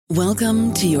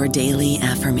Welcome to your daily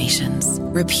affirmations.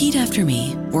 Repeat after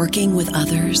me. Working with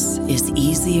others is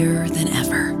easier than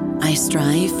ever. I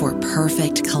strive for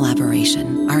perfect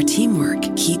collaboration. Our teamwork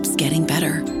keeps getting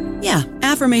better. Yeah,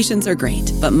 affirmations are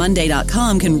great, but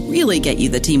Monday.com can really get you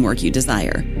the teamwork you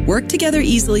desire. Work together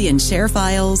easily and share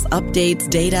files, updates,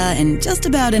 data, and just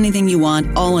about anything you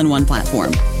want all in one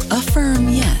platform. Affirm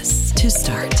yes to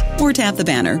start, or tap the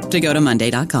banner to go to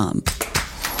Monday.com.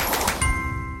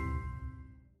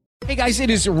 Hey guys, it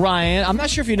is Ryan. I'm not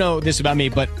sure if you know this about me,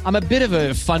 but I'm a bit of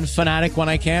a fun fanatic when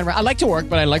I can. I like to work,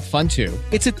 but I like fun too.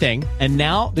 It's a thing. And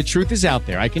now the truth is out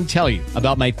there. I can tell you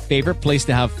about my favorite place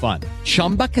to have fun.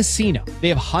 Chumba Casino. They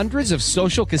have hundreds of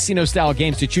social casino style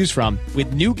games to choose from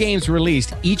with new games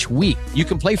released each week. You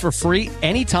can play for free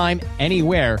anytime,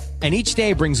 anywhere. And each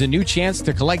day brings a new chance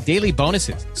to collect daily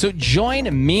bonuses. So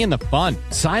join me in the fun.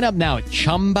 Sign up now at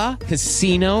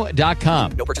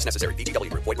ChumbaCasino.com. No purchase necessary.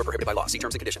 VGW. Void where prohibited by law. See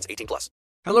terms and conditions. 18+.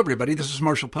 Hello, everybody. This is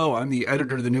Marshall Poe. I'm the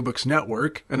editor of the New Books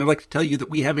Network, and I'd like to tell you that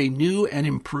we have a new and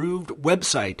improved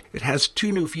website. It has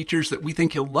two new features that we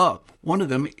think you'll love. One of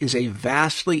them is a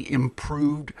vastly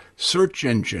improved search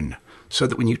engine, so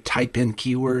that when you type in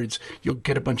keywords, you'll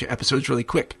get a bunch of episodes really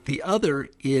quick. The other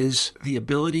is the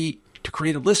ability to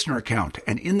create a listener account.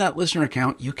 And in that listener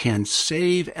account, you can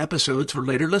save episodes for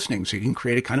later listening. So you can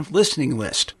create a kind of listening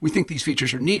list. We think these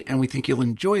features are neat and we think you'll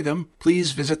enjoy them.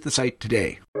 Please visit the site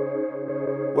today.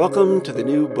 Welcome to the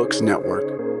New Books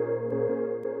Network.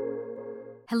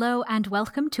 Hello and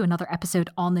welcome to another episode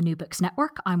on the New Books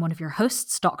Network. I'm one of your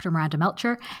hosts, Dr. Miranda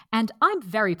Melcher, and I'm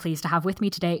very pleased to have with me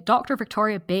today Dr.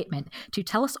 Victoria Bateman to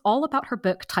tell us all about her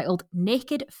book titled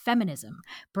Naked Feminism,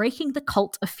 Breaking the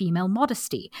Cult of Female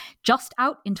Modesty. Just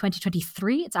out in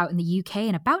 2023, it's out in the UK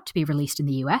and about to be released in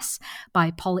the US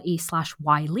by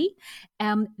Polity/Wiley.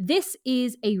 This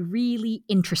is a really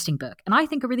interesting book, and I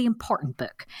think a really important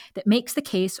book that makes the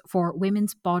case for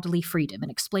women's bodily freedom and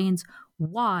explains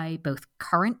why both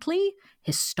currently,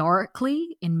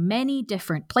 historically, in many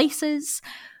different places,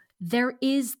 there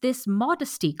is this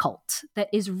modesty cult that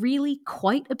is really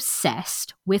quite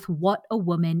obsessed with what a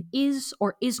woman is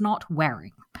or is not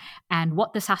wearing, and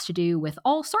what this has to do with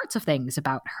all sorts of things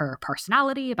about her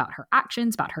personality, about her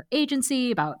actions, about her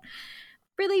agency, about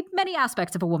really many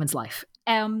aspects of a woman's life.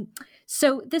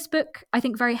 So this book, I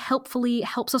think, very helpfully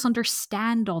helps us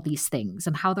understand all these things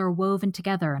and how they're woven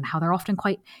together and how they're often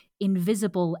quite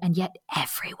invisible and yet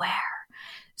everywhere.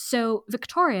 So,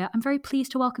 Victoria, I'm very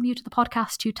pleased to welcome you to the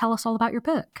podcast to tell us all about your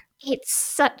book. It's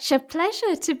such a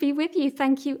pleasure to be with you.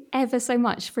 Thank you ever so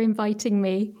much for inviting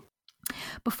me.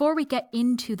 Before we get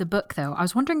into the book, though, I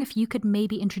was wondering if you could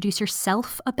maybe introduce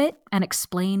yourself a bit and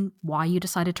explain why you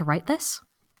decided to write this.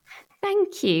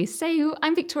 Thank you. So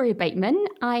I'm Victoria Bateman.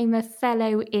 I'm a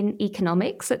fellow in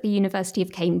economics at the University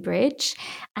of Cambridge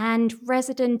and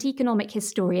resident economic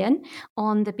historian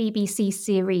on the BBC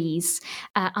series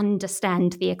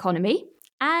Understand the Economy.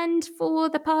 And for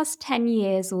the past 10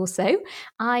 years or so,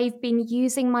 I've been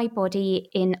using my body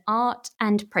in art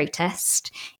and protest,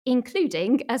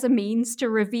 including as a means to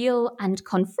reveal and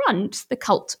confront the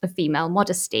cult of female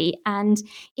modesty. And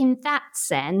in that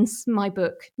sense, my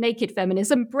book, Naked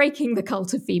Feminism, Breaking the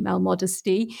Cult of Female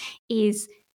Modesty, is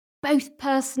both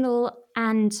personal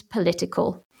and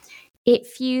political. It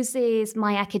fuses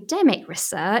my academic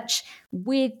research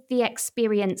with the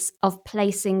experience of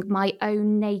placing my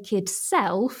own naked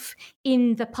self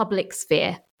in the public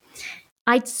sphere.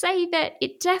 I'd say that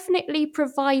it definitely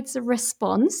provides a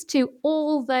response to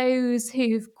all those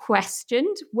who've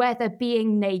questioned whether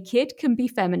being naked can be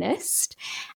feminist.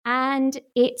 And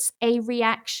it's a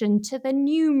reaction to the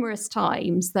numerous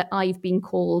times that I've been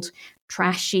called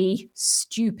trashy,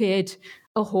 stupid,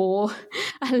 a whore,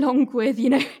 along with,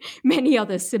 many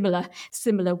other similar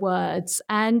words.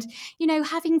 And,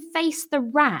 having faced the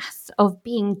wrath of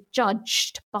being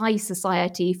judged by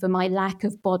society for my lack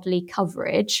of bodily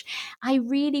coverage, I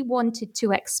really wanted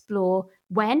to explore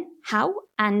when, how,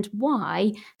 and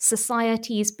why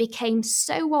societies became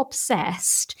so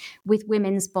obsessed with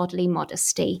women's bodily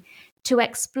modesty, to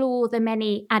explore the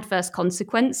many adverse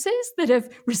consequences that have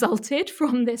resulted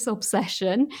from this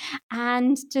obsession,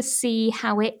 and to see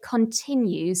how it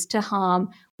continues to harm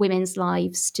women's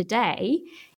lives today,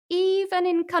 even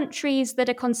in countries that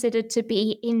are considered to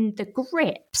be in the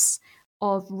grips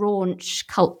of raunch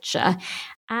culture.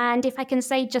 And if I can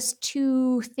say just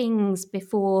two things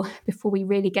before we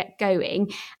really get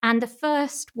going, and the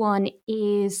first one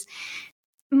is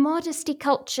modesty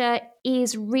culture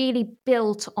is really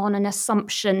built on an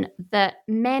assumption that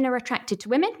men are attracted to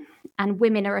women and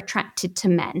women are attracted to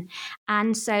men.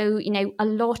 And so, a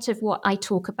lot of what I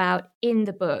talk about in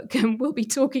the book and we'll be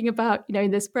talking about, in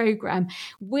this program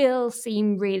will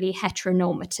seem really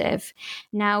heteronormative.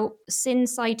 Now,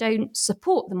 since I don't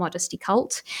support the modesty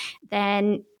cult,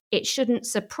 then it shouldn't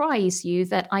surprise you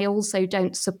that I also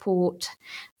don't support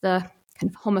the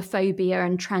kind of homophobia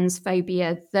and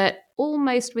transphobia that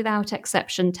almost without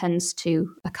exception tends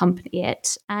to accompany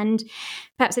it. And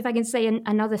perhaps if I can say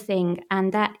another thing,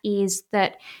 and that is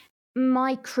that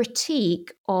my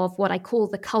critique of what I call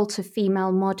the cult of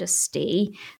female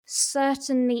modesty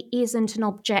certainly isn't an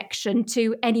objection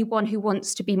to anyone who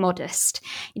wants to be modest.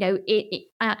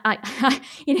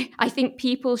 I think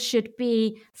people should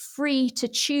be free to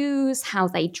choose how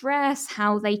they dress,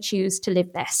 how they choose to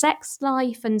live their sex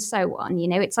life, and so on.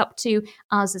 It's up to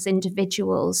us as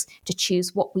individuals to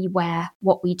choose what we wear,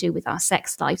 what we do with our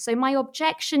sex life. So my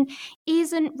objection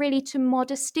isn't really to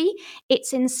modesty.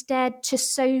 It's instead to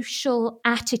social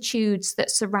attitudes that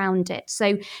surround it.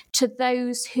 So to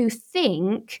those who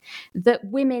think that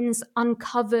women's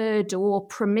uncovered or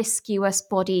promiscuous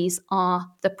bodies are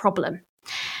the problem,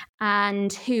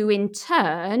 and who in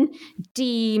turn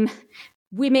deem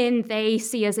women they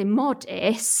see as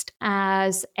immodest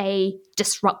as a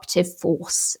disruptive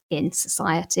force in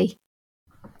society.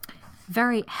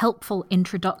 Very helpful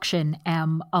introduction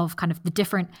of kind of the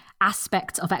different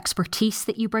aspects of expertise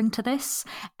that you bring to this,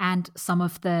 and some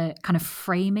of the kind of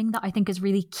framing that I think is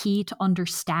really key to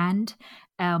understand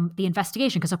the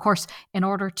investigation. Because, of course, in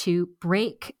order to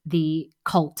break the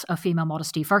cult of female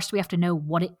modesty, first we have to know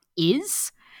what it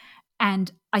is.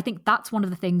 And I think that's one of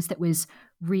the things that was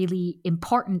really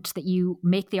important that you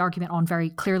make the argument on very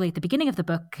clearly at the beginning of the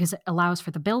book, because it allows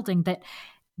for the building that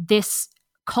this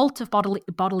cult of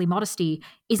bodily modesty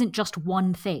isn't just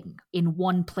one thing in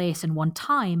one place and one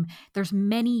time. There's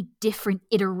many different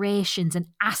iterations and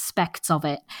aspects of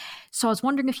it. So I was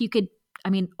wondering if you could,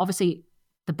 obviously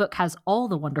the book has all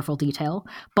the wonderful detail,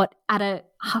 but at a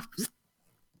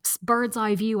bird's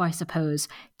eye view, I suppose,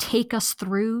 take us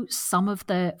through some of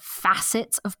the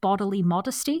facets of bodily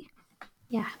modesty.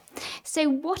 Yeah. So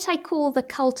what I call the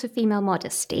cult of female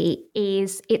modesty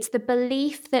is it's the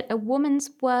belief that a woman's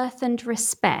worth and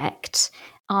respect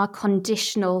are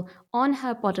conditional on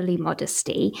her bodily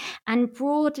modesty, and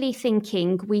broadly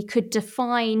thinking we could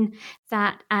define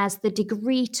that as the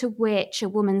degree to which a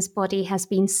woman's body has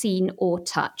been seen or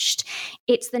touched.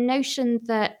 It's the notion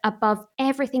that above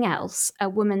everything else, a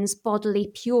woman's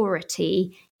bodily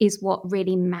purity is what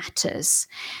really matters,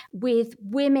 with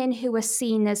women who are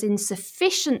seen as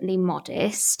insufficiently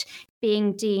modest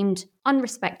being deemed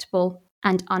unrespectable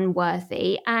and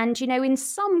unworthy. And, in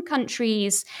some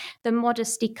countries, the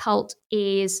modesty cult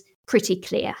is pretty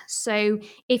clear. So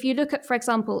if you look at, for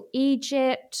example,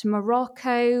 Egypt,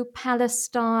 Morocco,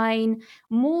 Palestine,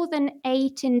 more than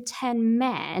 8 in 10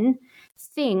 men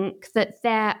think that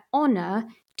their honor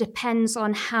depends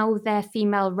on how their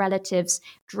female relatives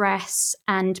dress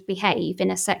and behave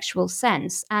in a sexual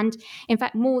sense. And in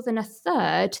fact, more than a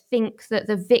third think that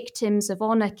the victims of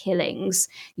honor killings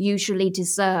usually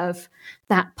deserve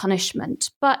that punishment.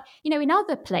 But, in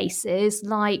other places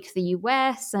like the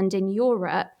US and in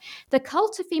Europe, the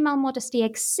cult of female modesty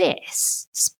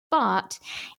exists, but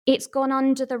it's gone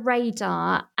under the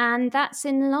radar. And that's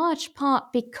in large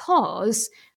part because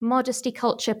modesty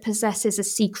culture possesses a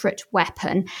secret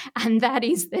weapon, and that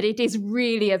is that it is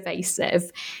really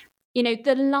evasive.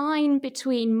 The line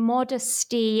between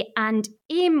modesty and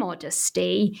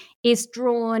immodesty is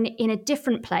drawn in a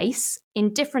different place,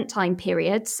 in different time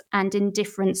periods, and in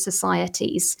different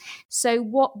societies. So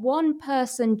what one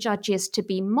person judges to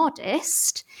be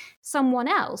modest, someone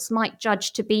else might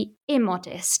judge to be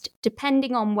immodest,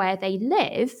 depending on where they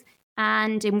live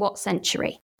and in what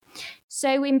century.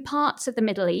 So in parts of the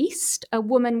Middle East, a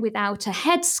woman without a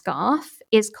headscarf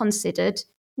is considered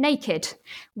naked,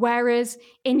 whereas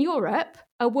in Europe,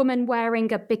 a woman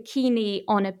wearing a bikini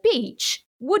on a beach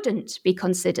wouldn't be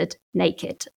considered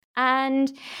naked.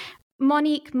 And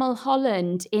Monique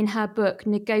Mulholland, in her book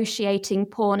Negotiating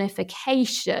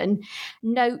Pornification,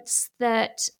 notes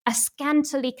that a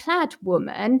scantily clad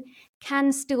woman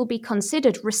can still be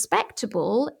considered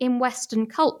respectable in Western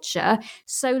culture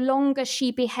so long as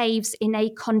she behaves in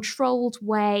a controlled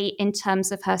way in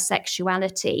terms of her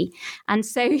sexuality. And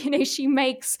so, she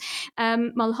makes,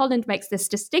 Mulholland makes this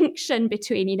distinction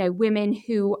between, women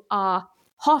who are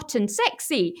hot and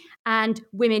sexy and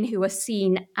women who are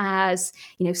seen as,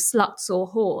 sluts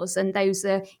or whores. And those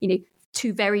are,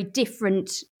 two very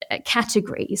different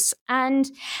categories.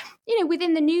 And,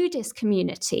 within the nudist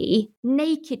community,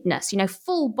 nakedness,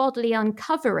 full bodily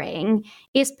uncovering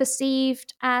is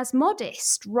perceived as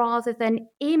modest rather than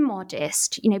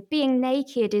immodest. Being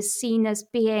naked is seen as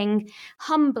being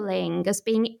humbling, as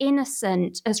being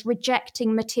innocent, as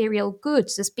rejecting material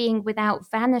goods, as being without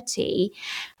vanity.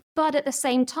 But at the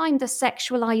same time, the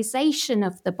sexualization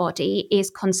of the body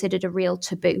is considered a real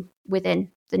taboo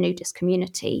within the nudist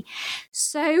community.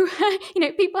 So,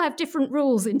 people have different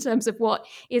rules in terms of what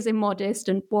is immodest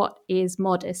and what is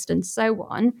modest and so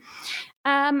on.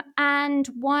 And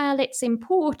while it's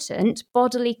important,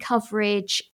 bodily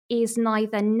coverage is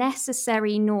neither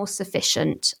necessary nor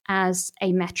sufficient as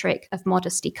a metric of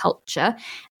modesty culture.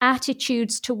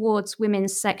 Attitudes towards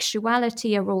women's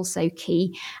sexuality are also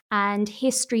key, and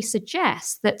history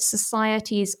suggests that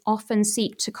societies often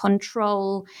seek to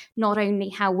control not only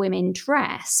how women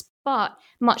dress, but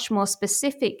much more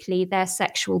specifically their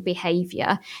sexual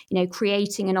behavior,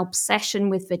 creating an obsession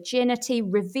with virginity,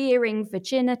 revering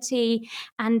virginity,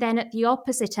 and then at the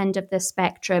opposite end of the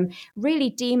spectrum,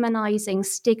 really demonizing,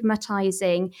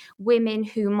 stigmatizing women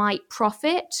who might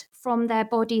profit from their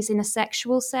bodies in a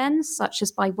sexual sense, such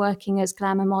as by working as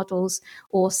glamour models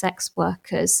or sex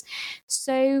workers.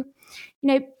 So,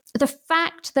 the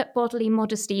fact that bodily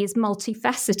modesty is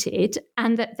multifaceted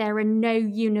and that there are no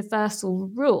universal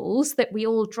rules, that we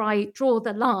all draw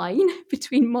the line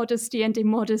between modesty and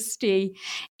immodesty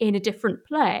in a different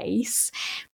place,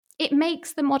 it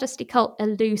makes the modesty cult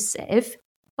elusive.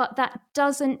 But that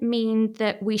doesn't mean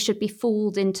that we should be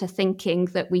fooled into thinking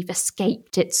that we've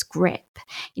escaped its grip.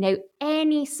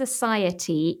 Any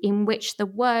society in which the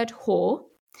word whore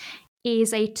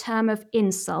is a term of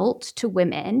insult to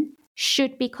women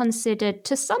should be considered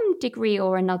to some degree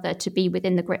or another to be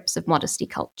within the grips of modesty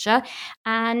culture.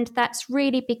 And that's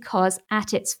really because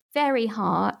at its very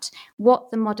heart, what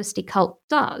the modesty cult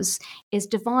does is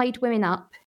divide women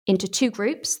up into two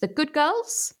groups, the good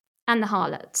girls and the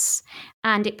harlots.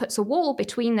 And it puts a wall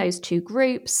between those two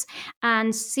groups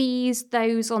and sees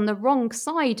those on the wrong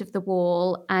side of the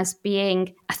wall as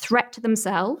being a threat to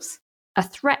themselves, a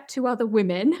threat to other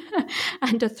women,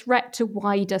 and a threat to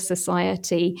wider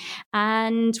society.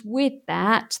 And with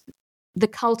that, the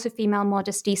cult of female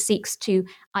modesty seeks to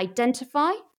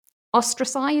identify,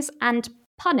 ostracize, and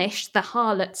punish the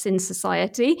harlots in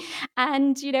society.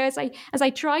 And, as I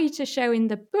try to show in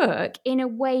the book, in a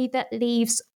way that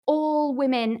leaves all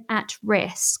women at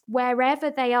risk,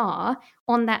 wherever they are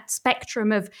on that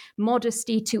spectrum of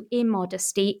modesty to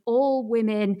immodesty, all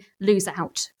women lose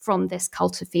out from this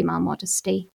cult of female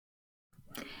modesty.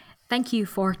 Thank you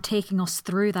for taking us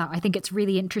through that. I think it's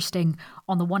really interesting,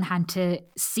 on the one hand, to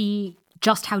see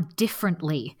just how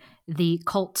differently the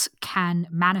cult can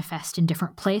manifest in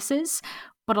different places.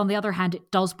 But on the other hand,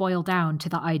 it does boil down to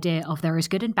the idea of there is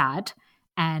good and bad.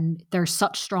 And there's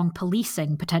such strong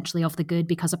policing potentially of the good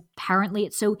because apparently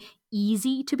it's so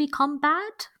easy to become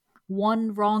bad.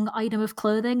 One wrong item of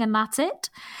clothing and that's it.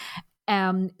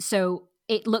 So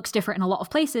it looks different in a lot of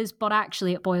places, but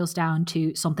actually it boils down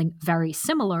to something very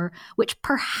similar, which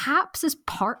perhaps is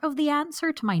part of the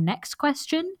answer to my next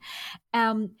question.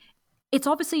 It's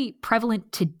obviously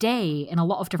prevalent today in a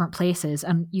lot of different places.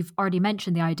 And you've already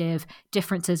mentioned the idea of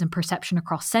differences in perception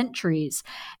across centuries.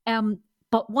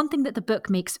 But one thing that the book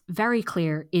makes very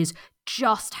clear is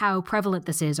just how prevalent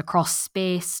this is across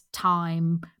space,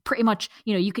 time, pretty much,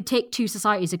 you could take two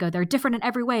societies ago, they're different in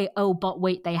every way. Oh, but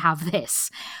wait, they have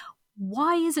this.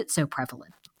 Why is it so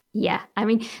prevalent? Yeah,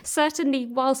 certainly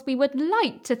whilst we would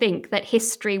like to think that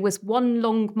history was one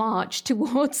long march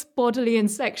towards bodily and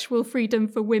sexual freedom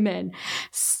for women,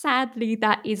 sadly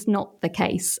that is not the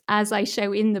case, as I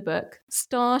show in the book,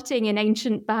 starting in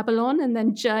ancient Babylon and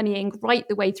then journeying right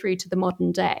the way through to the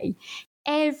modern day.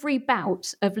 Every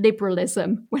bout of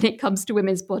liberalism when it comes to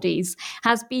women's bodies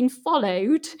has been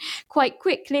followed quite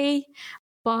quickly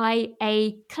by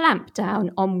a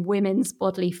clampdown on women's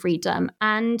bodily freedom.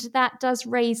 And that does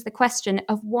raise the question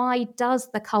of why does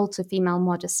the cult of female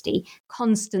modesty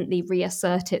constantly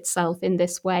reassert itself in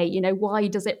this way? Why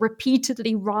does it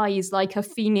repeatedly rise like a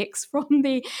phoenix from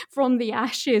the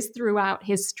ashes throughout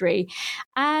history?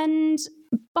 And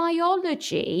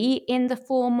biology, in the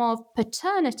form of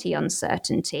paternity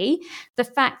uncertainty, the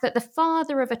fact that the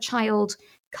father of a child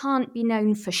can't be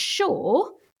known for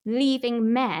sure,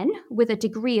 leaving men with a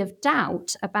degree of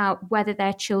doubt about whether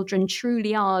their children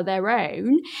truly are their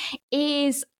own,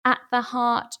 is at the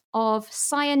heart of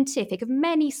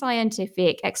many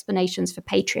scientific explanations for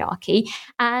patriarchy.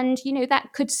 And,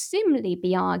 that could similarly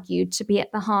be argued to be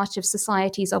at the heart of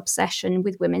society's obsession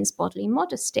with women's bodily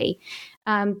modesty,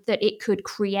 that it could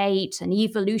create an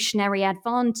evolutionary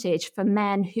advantage for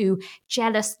men who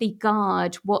jealously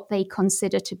guard what they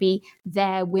consider to be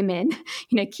their women,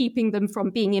 keeping them from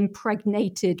being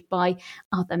impregnated by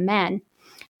other men.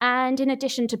 And in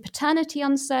addition to paternity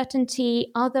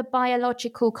uncertainty, other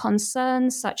biological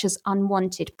concerns such as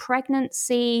unwanted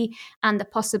pregnancy and the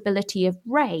possibility of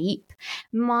rape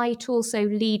might also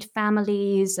lead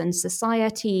families and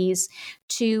societies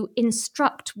to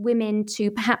instruct women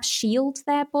to perhaps shield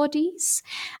their bodies.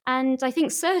 And I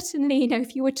think certainly,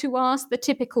 if you were to ask the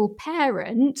typical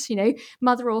parent,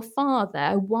 mother or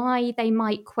father, why they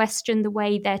might question the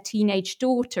way their teenage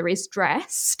daughter is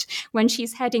dressed when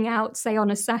she's heading out, say,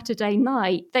 on a Saturday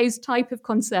night, those type of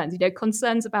concerns,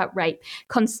 concerns about rape,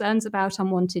 concerns about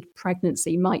unwanted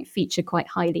pregnancy might feature quite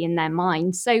highly in their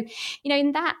minds. So,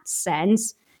 in that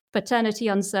sense, paternity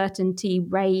uncertainty,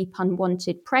 rape,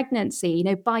 unwanted pregnancy,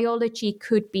 biology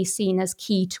could be seen as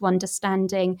key to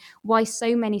understanding why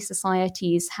so many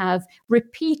societies have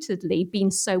repeatedly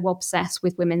been so obsessed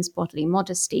with women's bodily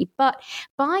modesty. But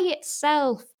by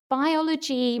itself,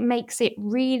 biology makes it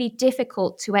really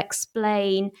difficult to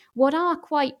explain what are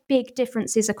quite big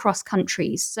differences across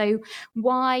countries. So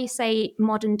why, say,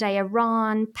 modern-day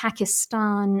Iran,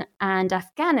 Pakistan, and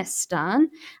Afghanistan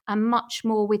are much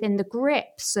more within the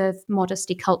grips of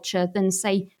modesty culture than,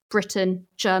 say, Britain,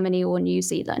 Germany, or New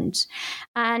Zealand.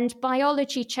 And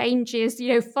biology changes,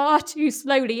 far too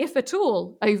slowly, if at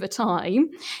all, over time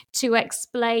to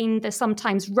explain the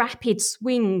sometimes rapid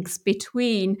swings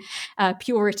between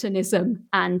Puritanism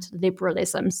and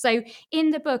liberalism. So in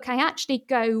the book, I actually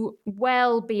go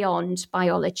well beyond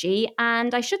biology.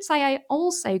 And I should say I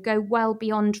also go well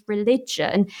beyond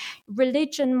religion.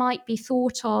 Religion might be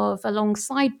thought of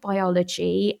alongside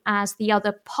biology as the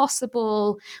other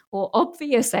possible or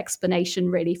obvious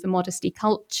explanation, really, for modesty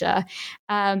culture.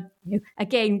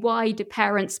 Again, why do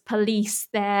parents police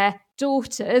their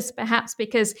daughters? Perhaps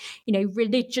because,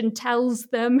 religion tells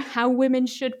them how women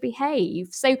should behave.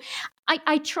 So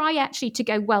I try actually to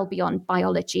go well beyond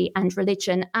biology and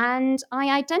religion, and I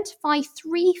identify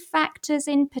 3 factors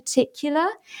in particular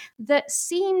that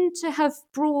seem to have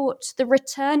brought the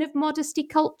return of modesty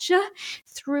culture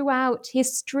throughout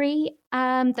history,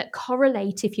 that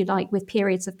correlate, if you like, with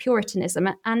periods of Puritanism.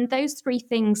 And those 3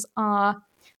 things are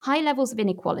high levels of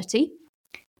inequality,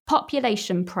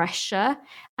 population pressure,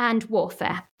 and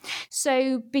warfare.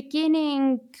 So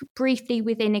beginning briefly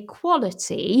with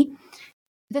inequality,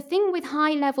 the thing with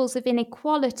high levels of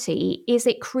inequality is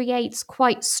it creates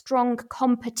quite strong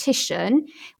competition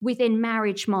within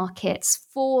marriage markets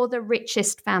for the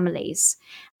richest families.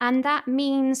 And that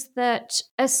means that,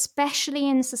 especially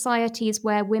in societies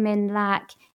where women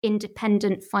lack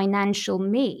independent financial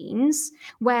means,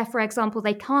 where, for example,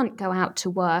 they can't go out to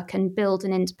work and build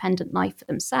an independent life for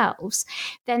themselves,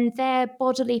 then their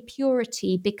bodily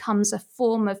purity becomes a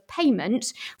form of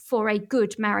payment for a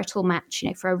good marital match,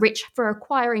 for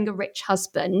acquiring a rich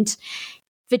husband.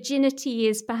 Virginity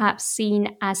is perhaps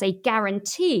seen as a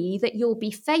guarantee that you'll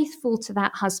be faithful to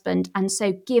that husband and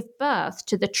so give birth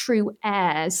to the true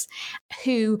heirs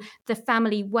who the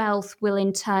family wealth will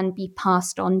in turn be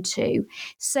passed on to.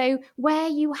 So where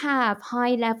you have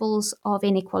high levels of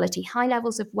inequality, high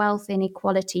levels of wealth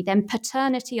inequality, then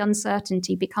paternity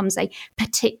uncertainty becomes a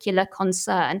particular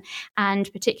concern.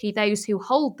 And particularly those who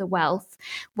hold the wealth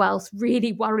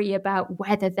really worry about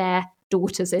whether their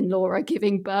daughters-in-law are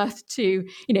giving birth to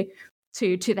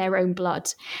their own blood.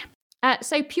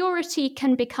 So purity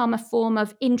can become a form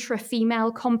of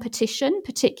intra-female competition,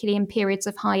 particularly in periods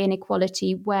of high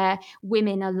inequality where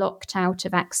women are locked out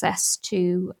of access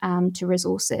to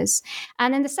resources.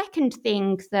 And then the second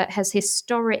thing that has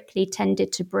historically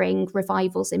tended to bring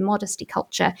revivals in modesty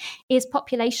culture is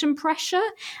population pressure.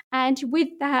 And with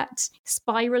that,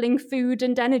 spiraling food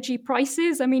and energy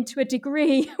prices. To a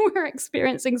degree, we're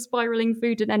experiencing spiraling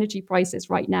food and energy prices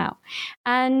right now.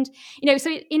 And,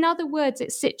 so in other words,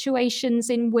 it's situations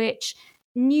in which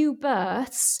new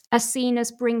births are seen as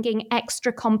bringing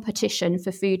extra competition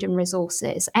for food and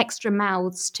resources, extra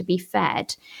mouths to be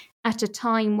fed at a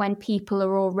time when people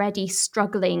are already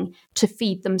struggling to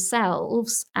feed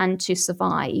themselves and to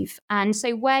survive. And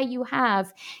so where you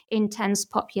have intense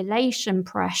population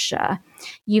pressure,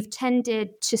 you've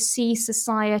tended to see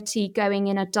society going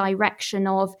in a direction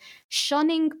of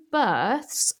shunning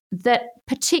births that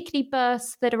particularly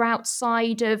births that are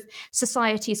outside of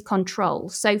society's control.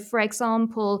 So, for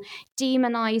example,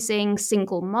 demonizing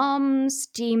single mums,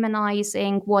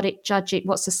 demonizing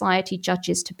what society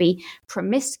judges to be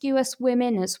promiscuous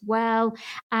women as well,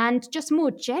 and just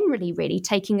more generally, really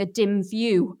taking a dim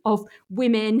view of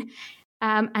women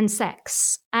and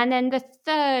sex. And then the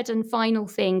third and final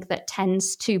thing that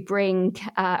tends to bring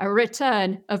a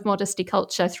return of modesty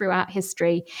culture throughout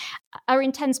history are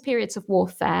intense periods of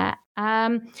warfare.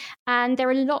 And there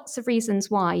are lots of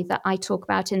reasons why that I talk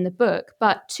about in the book,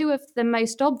 but two of the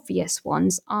most obvious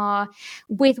ones are,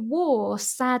 with war,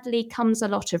 sadly comes a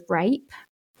lot of rape.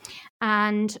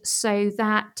 And so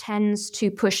that tends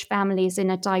to push families in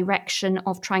a direction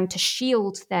of trying to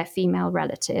shield their female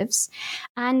relatives.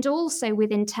 And also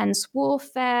with intense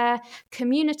warfare,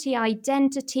 community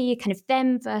identity, kind of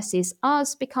them versus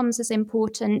us, becomes as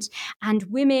important. And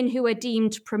women who are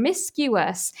deemed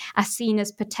promiscuous are seen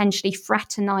as potentially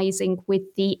fraternizing with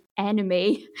the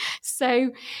enemy.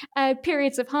 So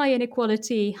periods of high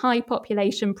inequality, high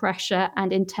population pressure,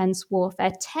 and intense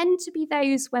warfare tend to be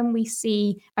those when we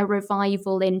see a revival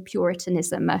in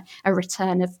Puritanism, a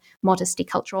return of modesty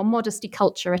culture, or modesty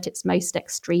culture at its most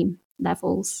extreme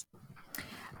levels.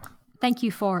 Thank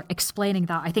you for explaining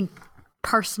that. I think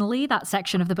personally, that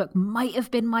section of the book might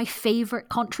have been my favorite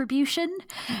contribution,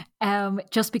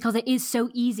 just because it is so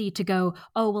easy to go,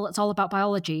 oh, well, it's all about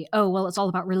biology. Oh, well, it's all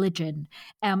about religion.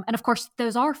 And of course,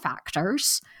 those are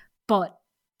factors, but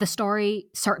the story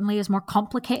certainly is more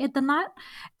complicated than that.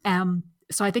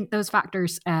 So I think those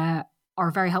factors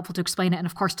are very helpful to explain it. And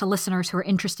of course, to listeners who are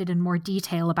interested in more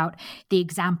detail about the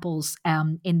examples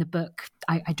in the book,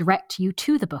 I direct you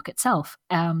to the book itself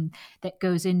that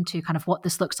goes into kind of what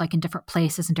this looks like in different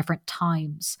places and different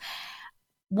times.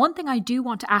 One thing I do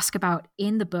want to ask about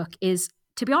in the book is,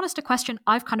 to be honest, a question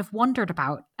I've kind of wondered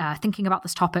about, thinking about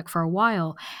this topic for a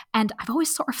while. And I've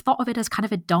always sort of thought of it as kind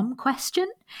of a dumb question.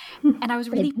 And I was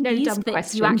really pleased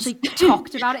that you actually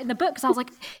talked about it in the book, because I was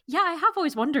like, yeah, I have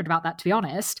always wondered about that, to be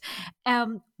honest.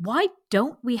 Why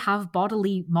don't we have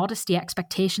bodily modesty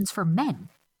expectations for men?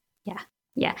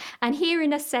 Yeah. And here,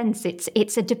 in a sense,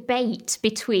 it's a debate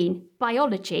between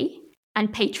biology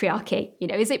and patriarchy.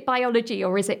 Is it biology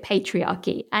or is it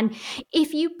patriarchy? And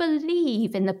if you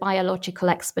believe in the biological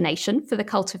explanation for the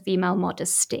cult of female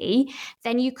modesty,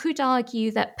 then you could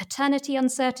argue that paternity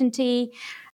uncertainty,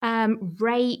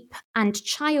 rape, and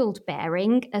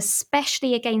childbearing,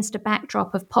 especially against a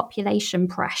backdrop of population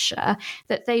pressure,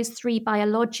 that those three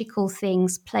biological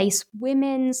things place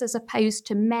women's as opposed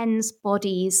to men's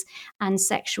bodies and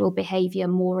sexual behavior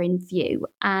more in view,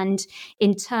 and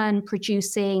in turn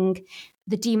producing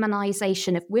the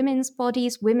demonization of women's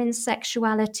bodies, women's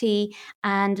sexuality,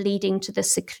 and leading to the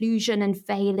seclusion and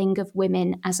veiling of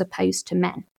women as opposed to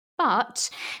men. But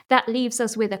that leaves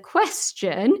us with a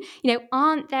question,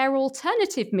 aren't there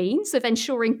alternative means of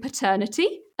ensuring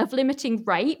paternity, of limiting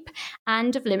rape,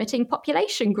 and of limiting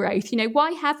population growth?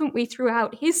 Why haven't we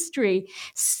throughout history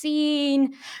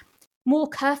seen more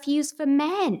curfews for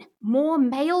men, more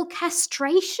male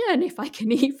castration, if I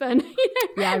can even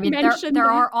mention there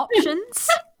are options.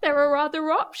 There are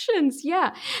other options,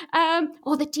 yeah.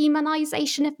 Or the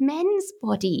demonization of men's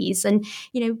bodies and,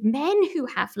 men who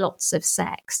have lots of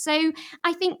sex. So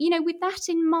I think, with that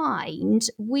in mind,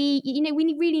 we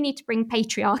really need to bring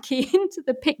patriarchy into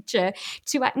the picture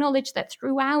to acknowledge that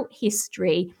throughout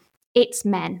history, it's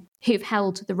men who've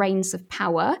held the reins of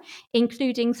power,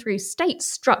 including through state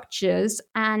structures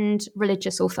and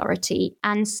religious authority.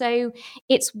 And so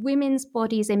it's women's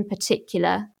bodies in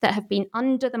particular that have been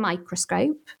under the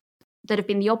microscope, that have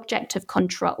been the object of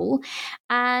control.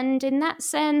 And in that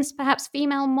sense, perhaps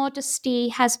female modesty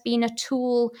has been a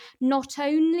tool not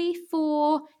only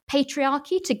for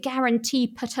patriarchy to guarantee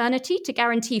paternity, to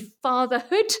guarantee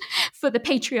fatherhood for the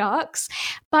patriarchs,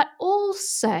 but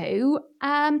also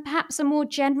perhaps a more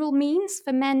general means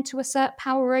for men to assert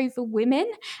power over women,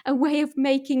 a way of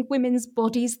making women's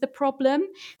bodies the problem,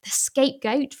 the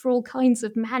scapegoat for all kinds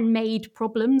of man-made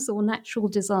problems or natural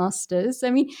disasters.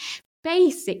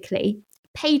 Basically,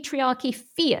 patriarchy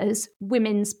fears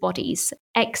women's bodies,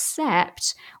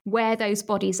 except where those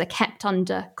bodies are kept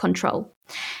under control.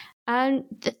 And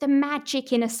the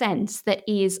magic, in a sense, that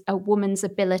is a woman's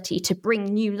ability to bring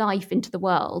new life into the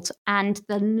world, and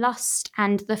the lust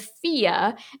and the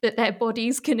fear that their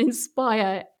bodies can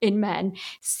inspire in men,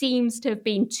 seems to have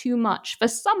been too much for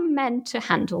some men to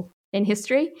handle in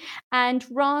history. And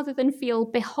rather than feel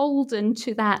beholden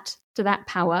to that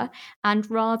power, and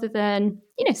rather than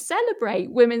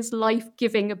celebrate women's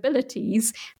life-giving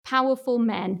abilities, powerful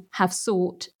men have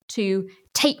sought to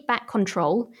take back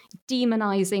control,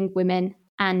 demonizing women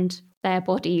and their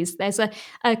bodies. There's a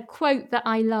quote that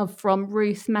I love from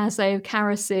Ruth Mazo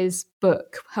Karas's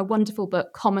book, her wonderful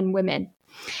book, Common Women.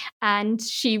 And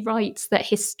she writes that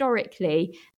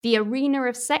historically, the arena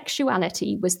of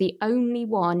sexuality was the only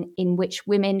one in which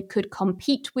women could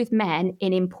compete with men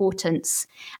in importance.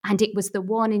 And it was the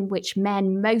one in which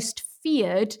men most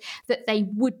feared that they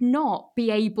would not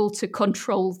be able to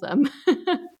control them.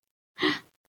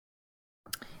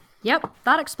 Yep,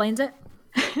 that explains it.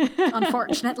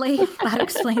 Unfortunately, that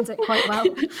explains it quite well.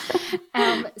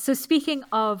 So speaking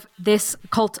of this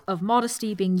cult of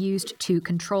modesty being used to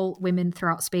control women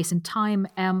throughout space and time,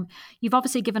 you've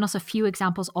obviously given us a few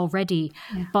examples already,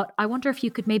 but I wonder if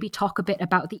you could maybe talk a bit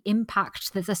about the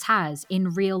impact that this has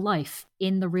in real life,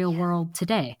 in the real world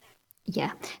today.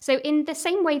 Yeah. So in the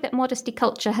same way that modesty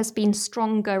culture has been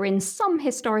stronger in some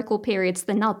historical periods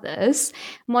than others,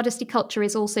 modesty culture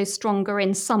is also stronger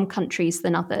in some countries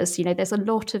than others. You know, there's a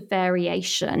lot of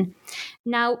variation.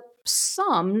 Now,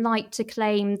 some like to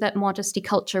claim that modesty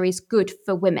culture is good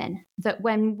for women, that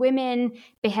when women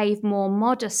behave more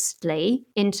modestly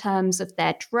in terms of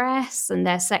their dress and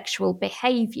their sexual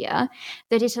behavior,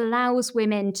 that it allows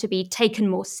women to be taken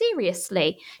more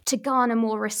seriously, to garner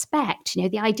more respect. You know,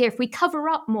 the idea if we cover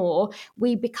up more,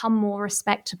 we become more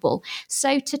respectable.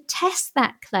 So to test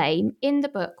that claim in the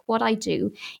book, what I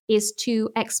do is to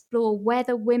explore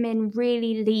whether women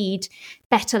really lead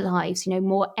better lives, you know,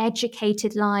 more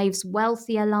educated lives,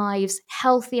 wealthier lives,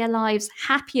 healthier lives,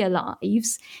 happier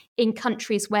lives in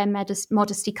countries where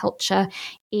modesty culture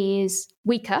is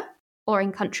weaker or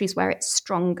in countries where it's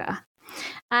stronger.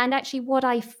 And actually what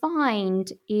I find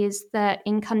is that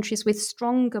in countries with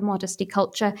stronger modesty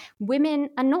culture, women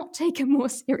are not taken more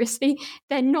seriously.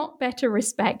 They're not better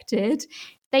respected.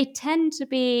 They tend to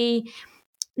be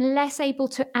less able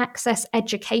to access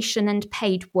education and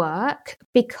paid work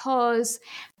because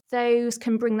those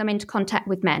can bring them into contact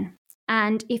with men.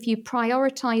 And if you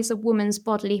prioritize a woman's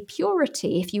bodily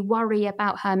purity, if you worry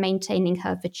about her maintaining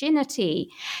her virginity,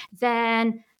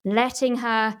 then letting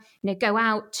her, go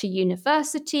out to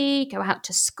university, go out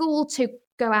to school, to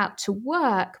go out to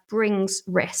work brings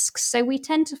risks. So we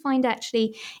tend to find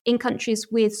actually in countries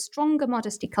with stronger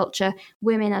modesty culture,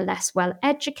 women are less well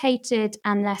educated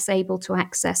and less able to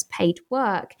access paid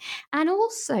work. And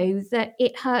also that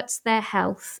it hurts their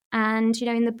health. And,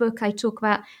 in the book, I talk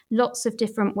about lots of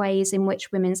different ways in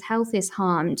which women's health is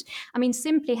harmed. I mean,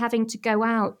 simply having to go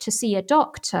out to see a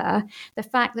doctor, the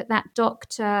fact that that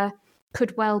doctor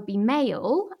could well be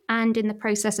male and in the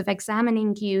process of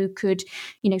examining you could,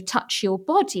 touch your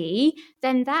body,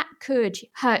 then that could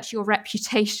hurt your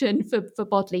reputation for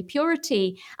bodily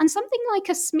purity. And something like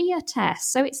a smear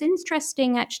test. So it's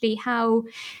interesting actually how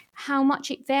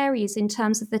much it varies in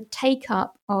terms of the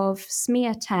take-up of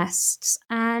smear tests.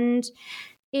 And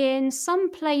in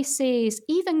some places,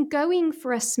 even going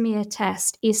for a smear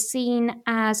test is seen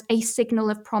as a signal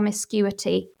of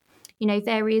promiscuity.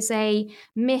 There is a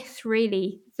myth,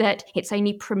 really, that it's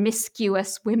only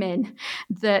promiscuous women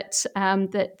that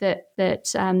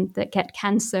get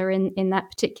cancer in that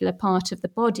particular part of the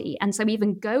body, and so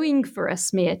even going for a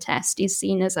smear test is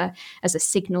seen as a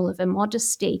signal of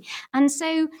immodesty. And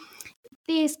so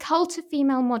this cult of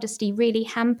female modesty really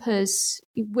hampers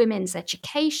women's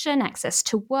education, access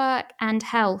to work and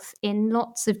health in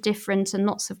lots of different and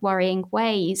lots of worrying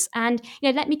ways. And,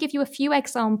 let me give you a few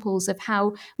examples of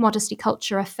how modesty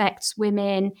culture affects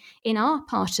women in our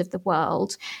part of the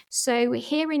world. So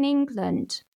here in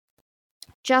England,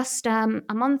 just a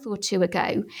month or two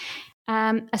ago,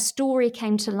 a story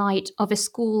came to light of a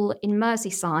school in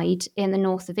Merseyside in the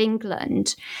north of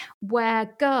England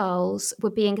where girls were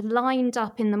being lined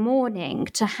up in the morning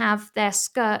to have their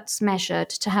skirts measured,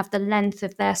 to have the length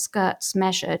of their skirts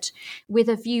measured, with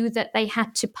a view that they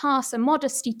had to pass a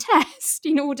modesty test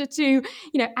in order to,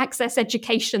 access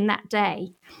education that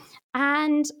day.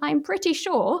 And I'm pretty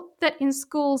sure that in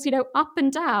schools, up and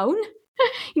down,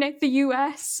 the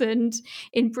US and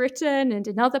in Britain and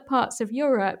in other parts of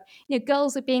Europe,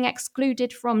 girls are being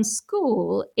excluded from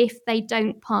school if they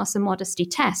don't pass a modesty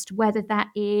test, whether that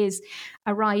is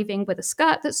arriving with a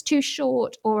skirt that's too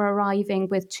short or arriving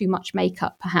with too much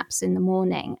makeup, perhaps in the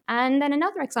morning. And then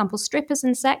another example, strippers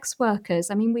and sex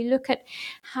workers. I mean, we look at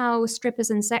how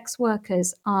strippers and sex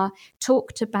workers are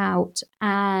talked about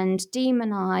and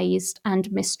demonized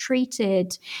and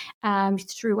mistreated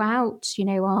throughout,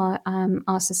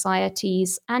 our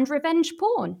societies, and revenge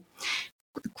porn.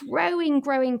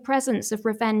 Growing presence of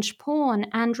revenge porn,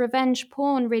 and revenge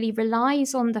porn really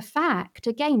relies on the fact,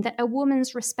 again, that a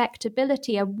woman's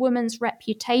respectability, a woman's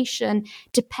reputation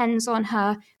depends on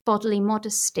her bodily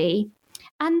modesty.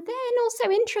 And then also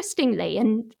interestingly,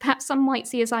 and perhaps some might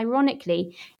see as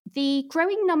ironically, the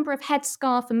growing number of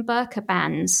headscarf and burqa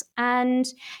bans. And,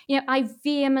 I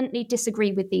vehemently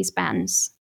disagree with these bans.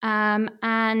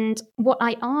 And what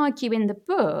I argue in the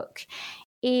book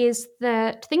is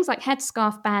that things like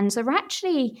headscarf bans are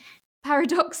actually,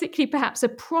 paradoxically perhaps, a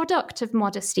product of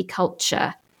modesty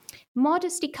culture.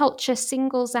 Modesty culture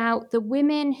singles out the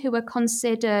women who are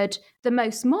considered the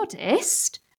most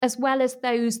modest, as well as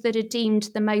those that are deemed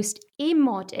the most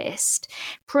immodest,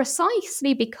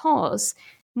 precisely because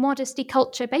modesty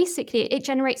culture, basically, it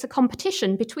generates a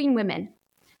competition between women,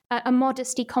 a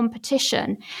modesty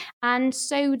competition, and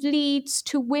so leads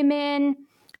to women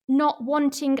not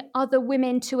wanting other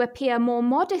women to appear more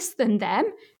modest than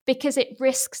them because it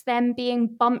risks them being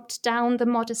bumped down the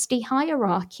modesty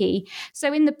hierarchy.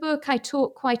 So in the book, I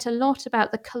talk quite a lot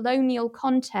about the colonial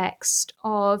context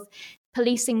of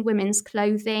policing women's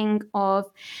clothing, of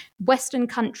Western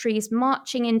countries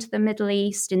marching into the Middle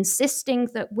East, insisting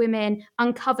that women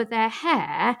uncover their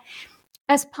hair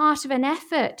as part of an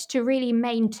effort to really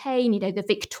maintain, the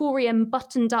Victorian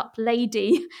buttoned-up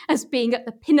lady as being at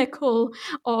the pinnacle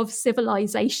of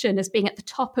civilization, as being at the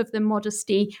top of the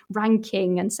modesty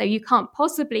ranking. And so you can't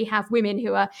possibly have women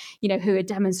who are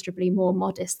demonstrably more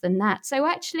modest than that. So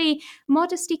actually,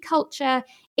 modesty culture,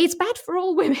 it's bad for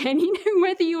all women,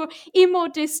 whether you're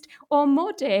immodest or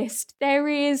modest. There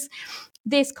is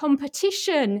this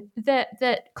competition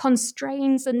that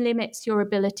constrains and limits your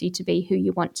ability to be who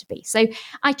you want to be. So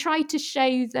I try to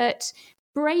show that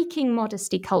breaking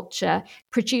modesty culture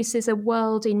produces a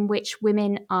world in which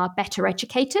women are better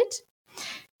educated,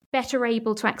 better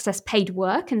able to access paid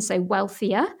work, and so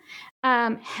wealthier,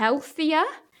 healthier,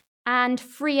 and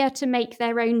freer to make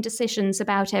their own decisions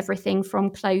about everything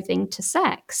from clothing to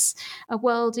sex. A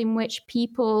world in which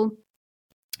people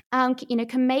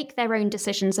can make their own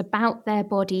decisions about their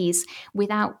bodies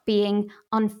without being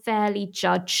unfairly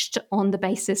judged on the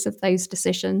basis of those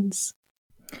decisions.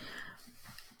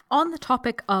 On the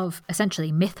topic of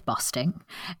essentially myth busting,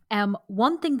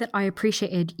 one thing that I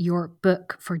appreciated your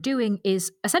book for doing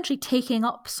is essentially taking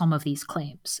up some of these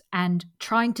claims and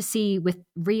trying to see with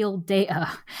real data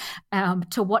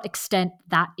to what extent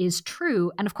that is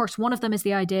true. And of course, one of them is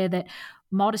the idea that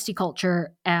modesty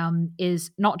culture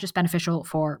is not just beneficial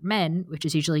for men, which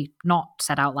is usually not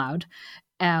said out loud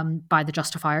by the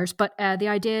justifiers, but the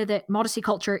idea that modesty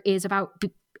culture is about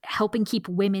helping keep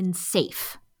women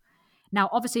safe. Now,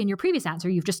 obviously, in your previous answer,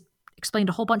 you've just explained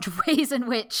a whole bunch of ways in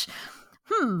which,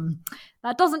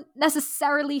 that doesn't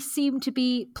necessarily seem to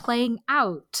be playing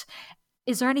out.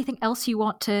 Is there anything else you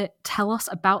want to tell us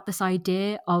about this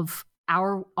idea of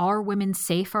are women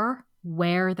safer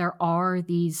where there are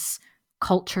these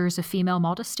cultures of female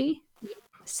modesty?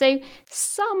 So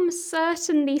some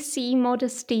certainly see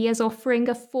modesty as offering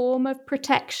a form of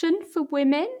protection for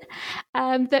women.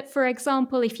 That, for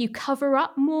example, if you cover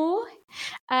up more,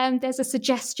 there's a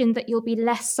suggestion that you'll be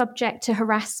less subject to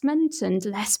harassment and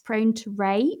less prone to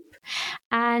rape.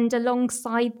 And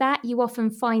alongside that, you often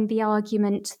find the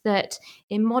argument that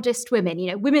immodest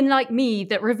women, women like me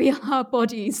that reveal our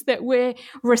bodies, that we're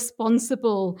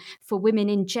responsible for women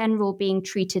in general being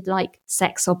treated like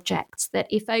sex objects, that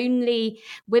if only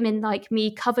women like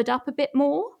me covered up a bit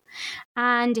more,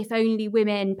 and if only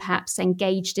women perhaps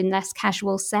engaged in less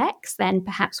casual sex, then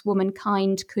perhaps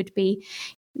womankind would be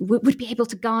able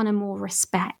to garner more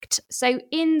respect. So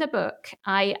in the book,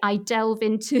 I delve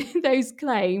into those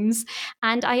claims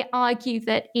and I argue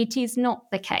that it is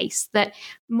not the case, that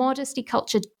modesty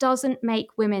culture doesn't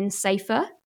make women safer.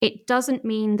 It doesn't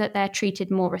mean that they're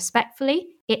treated more respectfully.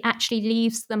 It actually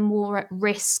leaves them more at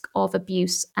risk of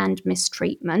abuse and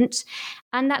mistreatment.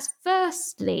 And that's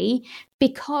firstly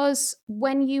because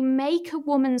when you make a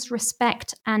woman's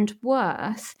respect and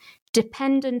worth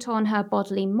dependent on her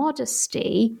bodily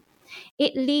modesty,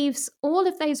 it leaves all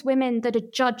of those women that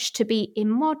are judged to be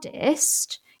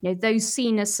immodest, those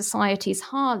seen as society's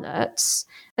harlots,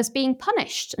 as being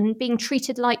punished and being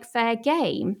treated like fair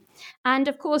game. And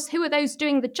of course, who are those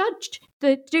doing the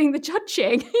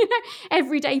judging?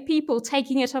 Everyday people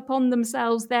taking it upon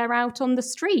themselves. They're out on the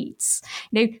streets,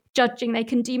 judging. They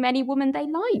can deem any woman they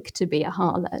like to be a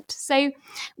harlot. So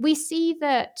we see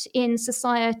that in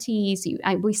societies,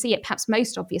 we see it perhaps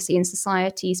most obviously in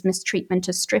societies' mistreatment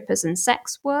of strippers and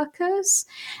sex workers,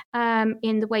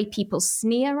 in the way people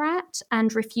sneer at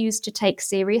and refuse to take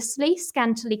seriously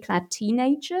scantily clad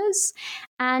teenagers.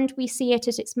 And we see it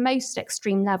at its most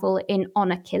extreme level in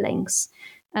honour killings.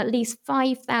 At least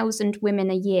 5,000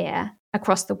 women a year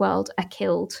across the world are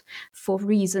killed for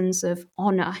reasons of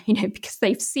honor, because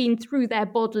they've seen through their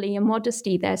bodily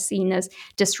immodesty, they're seen as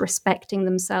disrespecting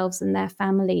themselves and their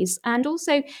families. And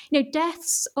also,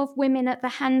 deaths of women at the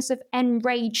hands of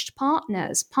enraged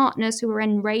partners who are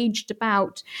enraged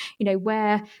about,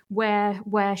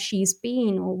 where she's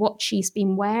been or what she's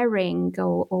been wearing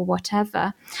or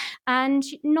whatever. And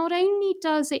not only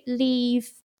does it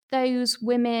leave those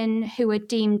women who are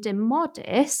deemed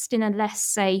immodest in a less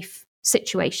safe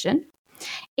situation,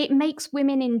 it makes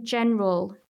women in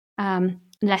general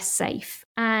less safe.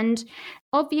 And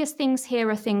obvious things here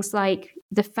are things like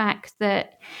the fact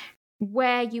that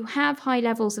where you have high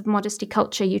levels of modesty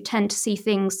culture, you tend to see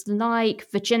things like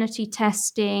virginity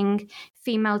testing,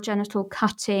 female genital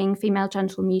cutting, female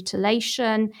genital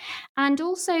mutilation, and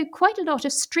also quite a lot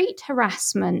of street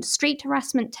harassment. Street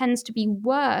harassment tends to be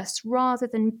worse rather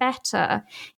than better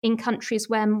in countries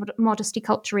where modesty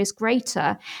culture is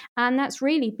greater. And that's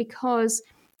really because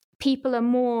people are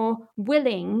more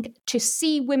willing to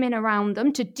see women around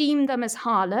them, to deem them as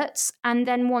harlots, and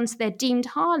then once they're deemed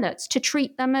harlots, to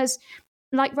treat them as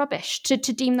like rubbish, to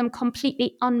deem them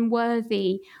completely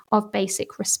unworthy of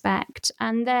basic respect.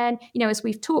 And then, as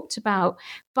we've talked about,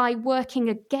 by working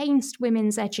against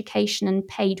women's education and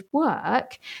paid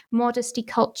work, modesty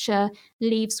culture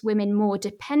leaves women more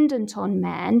dependent on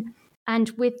men,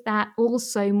 and with that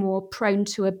also more prone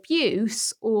to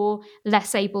abuse or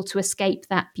less able to escape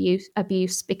that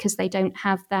abuse because they don't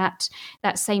have that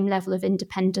same level of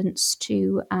independence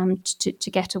to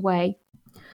get away.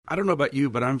 I don't know about you,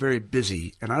 but I'm very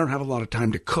busy and I don't have a lot of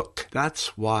time to cook.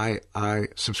 That's why I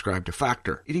subscribe to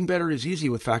Factor. Eating better is easy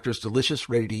with Factor's delicious,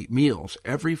 ready-to-eat meals.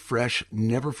 Every fresh,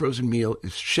 never frozen meal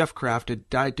is chef-crafted,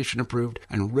 dietitian approved,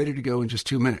 and ready to go in just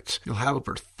 2 minutes. You'll have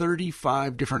over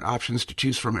 35 different options to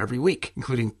choose from every week,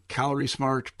 including Calorie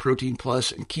Smart, Protein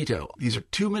Plus, and Keto. These are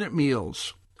 2-minute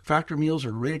meals. Factor meals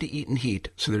are ready to eat and heat,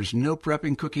 so there's no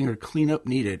prepping, cooking, or cleanup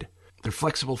needed. They're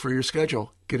flexible for your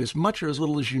schedule. Get as much or as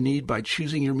little as you need by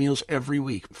choosing your meals every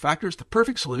week. Factor is the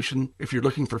perfect solution if you're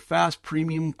looking for fast,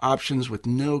 premium options with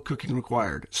no cooking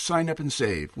required. Sign up and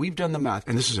save. We've done the math,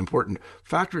 and this is important.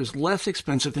 Factor is less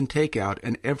expensive than takeout,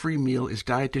 and every meal is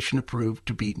dietitian approved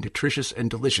to be nutritious and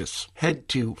delicious. Head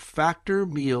to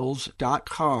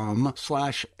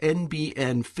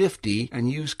factormeals.com/NBN50 and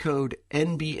use code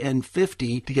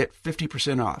NBN50 to get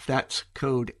 50% off. That's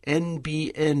code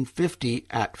NBN50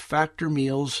 at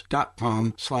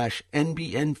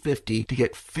factormeals.com/NBN50 to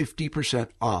get 50%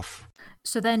 off.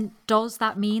 So then does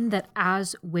that mean that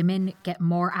as women get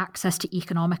more access to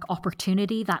economic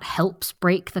opportunity, that helps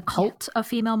break the cult of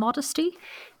female modesty?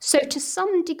 So to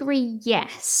some degree,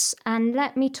 yes. And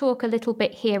let me talk a little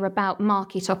bit here about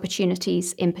market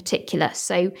opportunities in particular.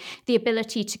 So the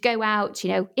ability to go out,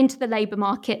 into the labour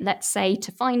market, let's say,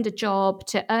 to find a job,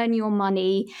 to earn your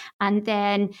money, and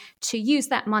then to use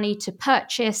that money to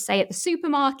purchase, say at the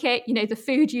supermarket, the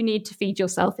food you need to feed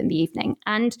yourself in the evening.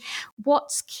 And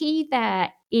what's key there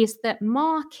is that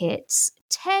markets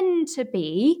tend to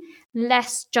be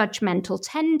less judgmental,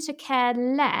 tend to care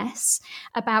less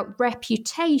about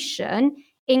reputation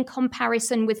in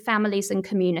comparison with families and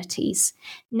communities.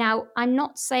 Now, I'm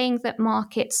not saying that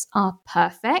markets are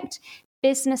perfect.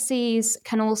 Businesses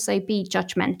can also be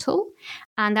judgmental,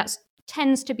 and that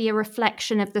tends to be a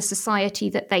reflection of the society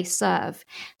that they serve.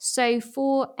 So,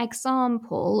 for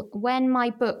example, when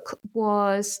my book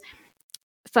was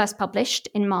first published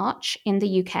in March in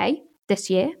the UK this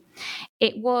year,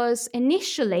 it was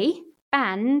initially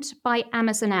banned by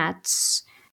Amazon Ads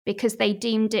because they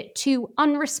deemed it too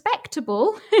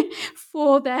unrespectable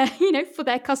for their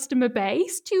customer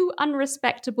base, too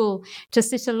unrespectable to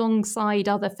sit alongside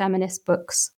other feminist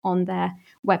books on their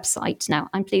website. Now,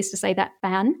 I'm pleased to say that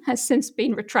ban has since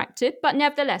been retracted, but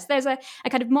nevertheless, there's a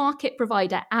kind of market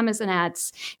provider, Amazon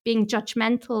Ads, being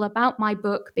judgmental about my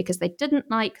book because they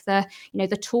didn't like the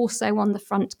torso on the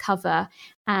front cover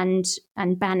and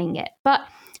banning it. But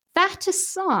that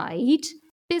aside,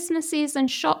 businesses and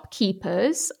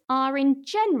shopkeepers are in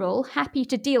general happy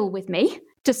to deal with me,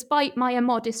 despite my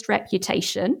immodest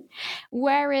reputation.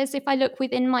 Whereas if I look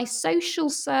within my social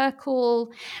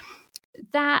circle,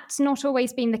 that's not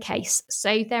always been the case.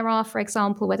 So there are, for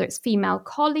example, whether it's female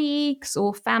colleagues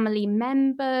or family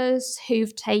members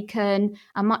who've taken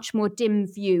a much more dim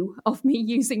view of me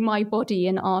using my body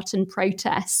in art and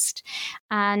protest.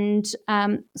 And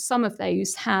some of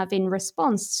those have, in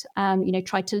response,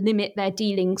 tried to limit their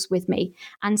dealings with me.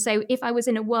 And so if I was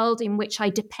in a world in which I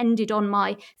depended on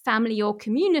my family or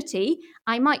community,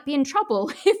 I might be in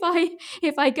trouble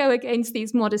if I go against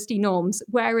these modesty norms.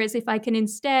 Whereas if I can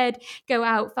instead go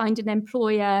out, find an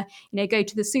employer, go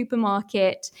to the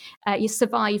supermarket, you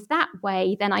survive that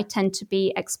way, then I tend to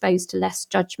be exposed to less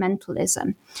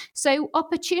judgmentalism. So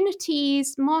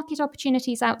market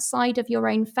opportunities outside of your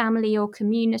own family or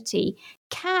community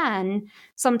can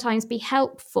sometimes be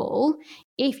helpful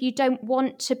if you don't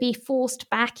want to be forced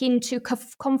back into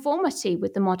conformity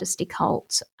with the modesty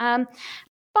cult.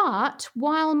 But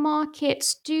while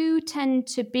markets do tend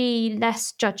to be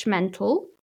less judgmental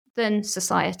than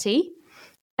society,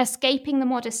 escaping the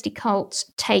modesty cult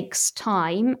takes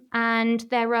time, and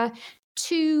there are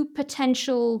two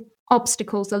potential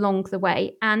obstacles along the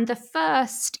way. And the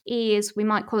first is, we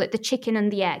might call it the chicken and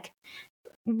the egg.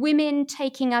 Women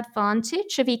taking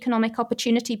advantage of economic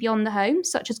opportunity beyond the home,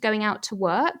 such as going out to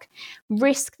work,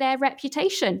 risk their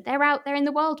reputation. They're out there in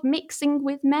the world mixing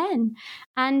with men.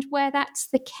 And where that's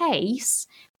the case,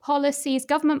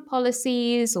 government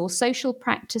policies or social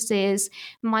practices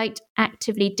might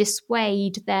actively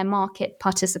dissuade their market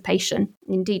participation.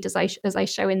 Indeed, as I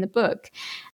show in the book,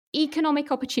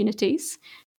 economic opportunities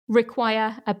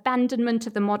require abandonment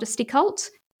of the modesty cult,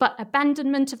 but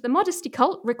abandonment of the modesty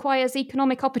cult requires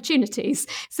economic opportunities.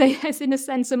 So there's, in a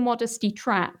sense, a modesty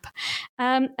trap.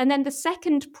 And then the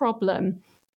second problem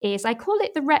is, I call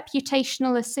it the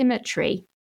reputational asymmetry.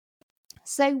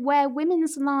 So where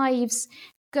women's lives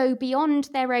go beyond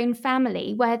their own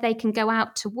family, where they can go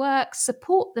out to work,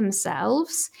 support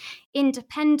themselves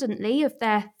independently of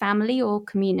their family or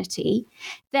community,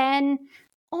 then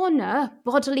honor,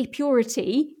 bodily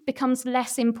purity, becomes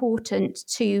less important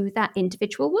to that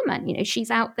individual woman. She's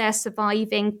out there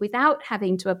surviving without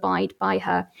having to abide by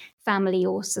her family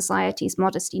or society's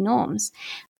modesty norms.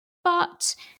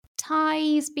 But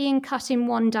ties being cut in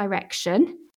one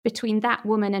direction between that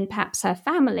woman and perhaps her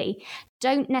family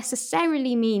don't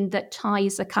necessarily mean that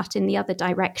ties are cut in the other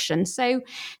direction. So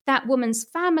that woman's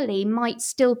family might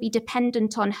still be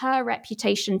dependent on her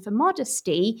reputation for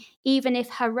modesty, even if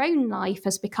her own life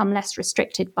has become less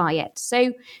restricted by it.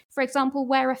 So, for example,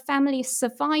 where a family's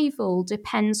survival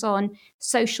depends on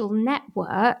social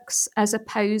networks as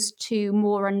opposed to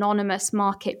more anonymous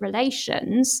market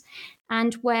relations,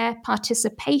 and where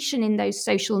participation in those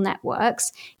social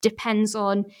networks depends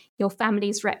on your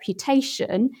family's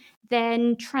reputation,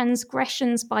 then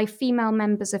transgressions by female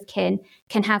members of kin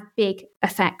can have big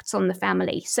effects on the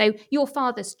family. So your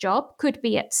father's job could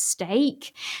be at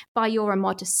stake by your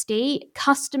immodesty.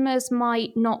 Customers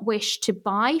might not wish to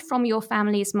buy from your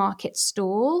family's market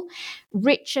stall.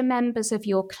 Richer members of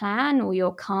your clan or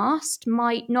your caste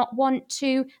might not want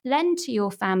to lend to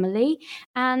your family.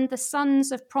 And the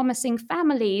sons of promising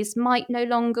families might no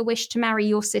longer wish to marry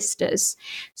your sisters.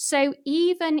 So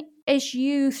even as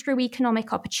you, through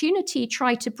economic opportunity,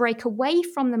 try to break away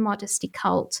from the modesty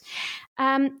cult,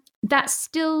 that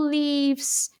still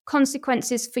leaves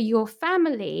consequences for your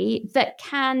family that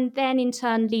can then in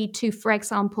turn lead to, for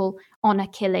example, honor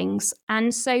killings.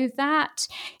 And so that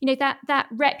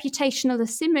reputational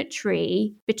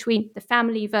asymmetry between the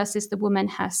family versus the woman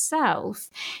herself,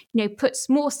 puts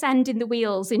more sand in the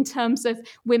wheels in terms of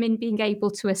women being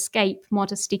able to escape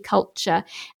modesty culture.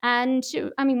 And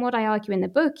I mean, what I argue in the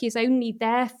book is only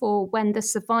therefore when the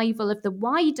survival of the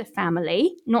wider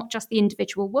family, not just the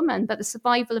individual woman, but the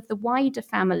survival of the wider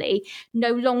family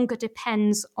no longer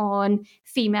depends on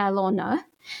female honor,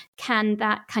 can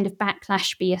that kind of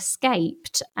backlash be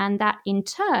escaped. And that in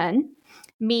turn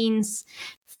means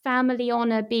family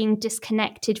honor being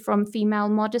disconnected from female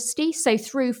modesty. So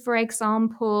through, for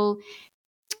example,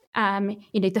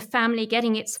 the family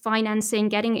getting its financing,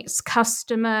 getting its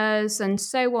customers, and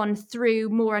so on through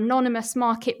more anonymous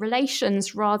market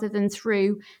relations rather than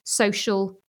through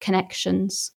social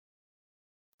connections.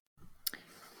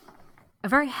 A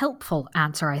very helpful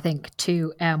answer, I think,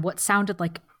 to what sounded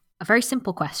like a very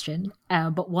simple question,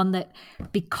 but one that,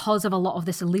 because of a lot of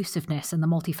this elusiveness and the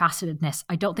multifacetedness,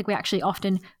 I don't think we actually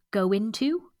often go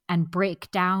into and break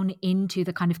down into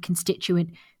the kind of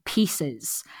constituent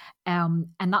pieces. And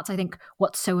that's, I think,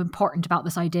 what's so important about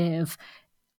this idea of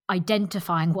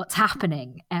identifying what's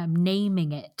happening,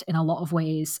 naming it in a lot of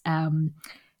ways,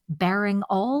 bearing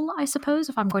all, I suppose,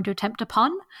 if I'm going to attempt a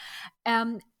pun.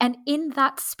 And in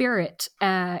that spirit,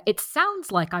 it sounds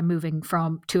like I'm moving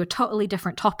to a totally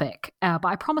different topic, but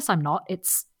I promise I'm not.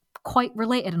 It's quite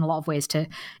related in a lot of ways to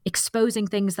exposing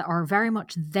things that are very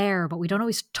much there, but we don't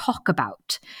always talk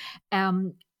about.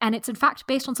 And And it's in fact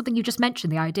based on something you just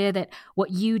mentioned, the idea that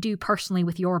what you do personally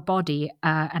with your body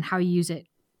and how you use it,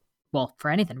 well,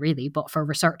 for anything really, but for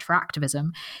research, for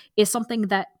activism, is something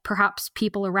that perhaps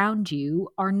people around you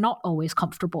are not always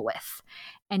comfortable with.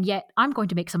 And yet I'm going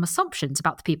to make some assumptions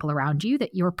about the people around you,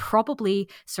 that you're probably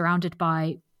surrounded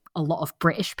by a lot of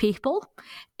British people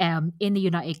in the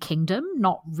United Kingdom,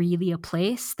 not really a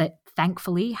place that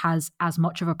thankfully has as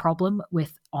much of a problem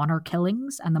with honour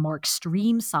killings and the more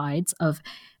extreme sides of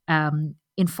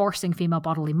enforcing female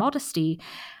bodily modesty.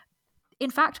 In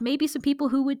fact, maybe some people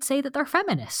who would say that they're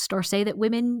feminist or say that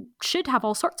women should have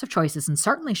all sorts of choices and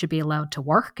certainly should be allowed to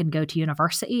work and go to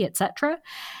university, etc.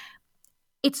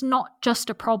 It's not just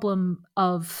a problem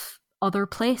of other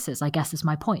places, I guess is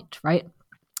my point, right?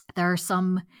 There are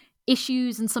some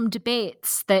issues and some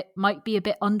debates that might be a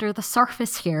bit under the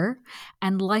surface here.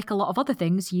 And like a lot of other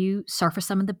things, you surface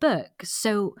them in the book.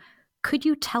 So could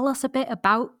you tell us a bit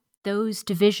about those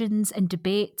divisions and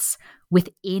debates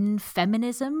within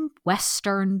feminism,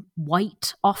 Western,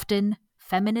 white, often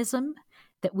feminism,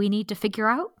 that we need to figure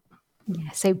out?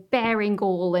 Yeah, so bearing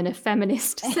all in a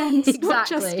feminist sense, Exactly. not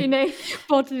just in a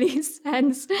bodily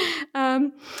sense.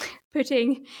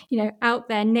 Putting, out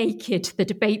there naked the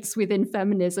debates within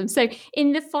feminism. So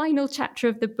in the final chapter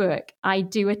of the book, I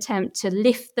do attempt to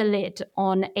lift the lid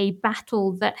on a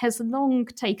battle that has long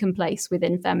taken place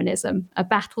within feminism, a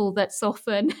battle that's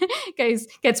often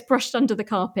gets brushed under the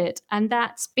carpet. And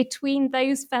that's between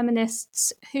those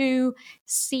feminists who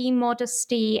see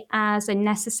modesty as a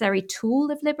necessary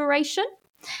tool of liberation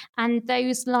and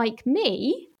those like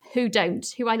me who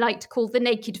don't, who I like to call the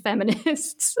naked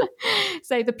feminists.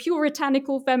 So the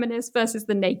puritanical feminists versus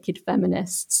the naked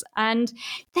feminists. And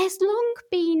there's long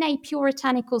been a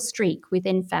puritanical streak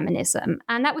within feminism.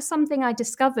 And that was something I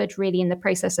discovered really in the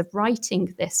process of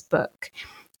writing this book.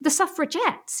 The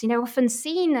suffragettes, often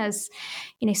seen as,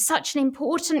 such an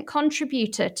important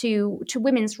contributor to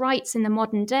women's rights in the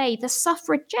modern day, the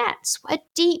suffragettes were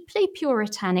deeply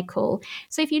puritanical.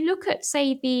 So if you look at,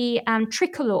 say, the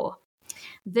tricolour,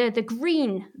 the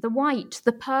green, the white,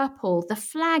 the purple, the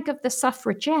flag of the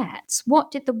suffragettes, what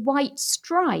did the white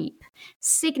stripe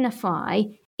signify?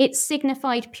 It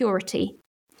signified purity,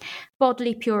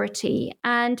 bodily purity.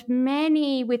 And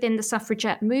many within the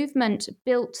suffragette movement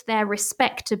built their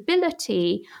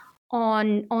respectability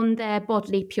on their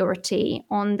bodily purity,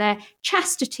 on their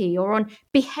chastity, or on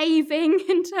behaving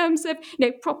in terms of,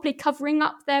 properly covering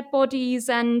up their bodies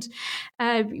and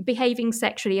behaving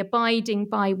sexually, abiding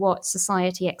by what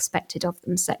society expected of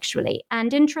them sexually.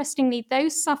 And interestingly,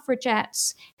 those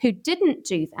suffragettes who didn't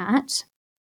do that,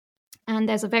 and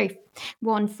there's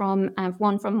one from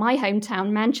my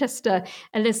hometown, Manchester,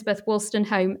 Elizabeth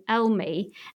Wolstenholme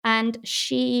Elmy, and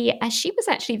she was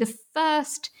actually the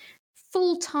first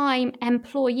full-time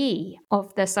employee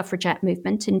of the suffragette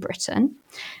movement in Britain.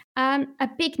 A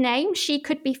big name. She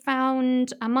could be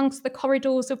found amongst the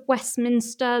corridors of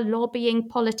Westminster, lobbying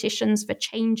politicians for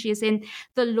changes in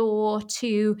the law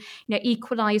to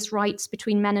equalise rights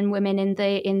between men and women in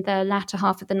the latter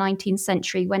half of the 19th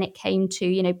century when it came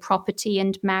to property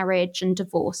and marriage and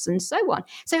divorce and so on.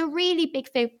 So a really big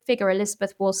figure,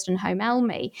 Elizabeth Wolstenholme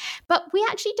Elmy. But we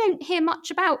actually don't hear much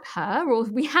about her, or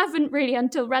we haven't really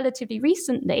until relatively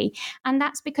recently, and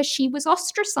that's because she was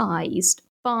ostracised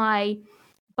by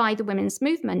the women's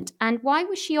movement. And why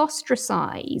was she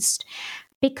ostracized?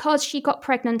 Because she got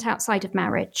pregnant outside of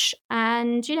marriage.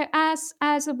 And, as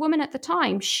a woman at the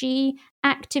time, she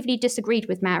actively disagreed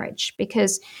with marriage,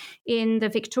 because in the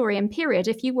Victorian period,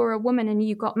 if you were a woman and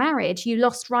you got married, you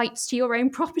lost rights to your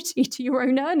own property, to your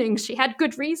own earnings. She had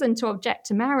good reason to object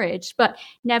to marriage, but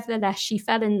nevertheless, she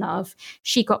fell in love.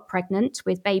 She got pregnant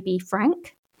with baby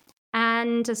Frank.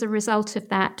 And as a result of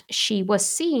that, she was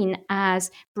seen as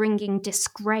bringing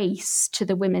disgrace to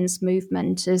the women's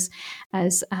movement,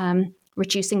 as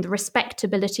reducing the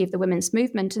respectability of the women's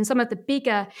movement. And some of the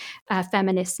bigger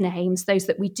feminist names, those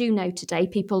that we do know today,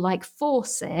 people like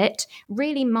Fawcett,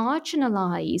 really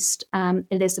marginalised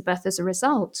Elizabeth as a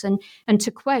result. And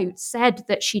to quote, said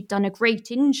that she'd done a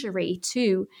great injury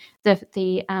to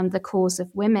the cause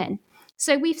of women.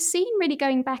 So we've seen, really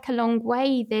going back a long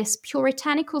way, this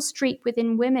puritanical streak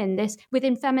within women, this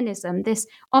within feminism, this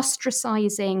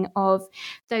ostracizing of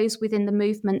those within the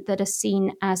movement that are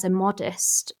seen as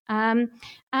immodest. And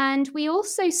we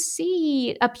also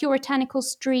see a puritanical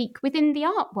streak within the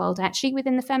art world, actually,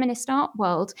 within the feminist art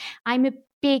world. I'm a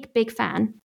big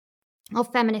fan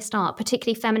of feminist art,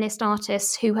 particularly feminist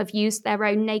artists who have used their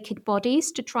own naked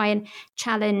bodies to try and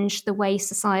challenge the way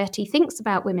society thinks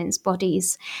about women's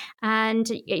bodies. And,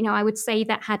 I would say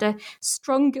that had a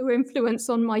stronger influence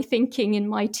on my thinking in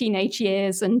my teenage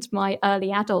years and my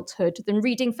early adulthood than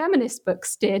reading feminist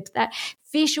books did. That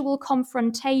visual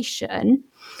confrontation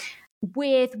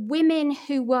with women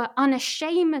who were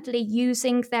unashamedly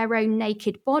using their own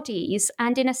naked bodies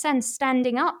and, in a sense,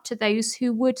 standing up to those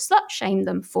who would slut shame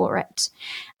them for it.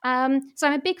 So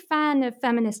I'm a big fan of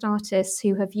feminist artists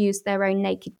who have used their own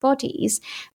naked bodies.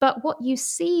 But what you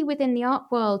see within the art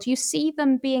world, you see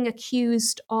them being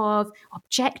accused of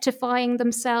objectifying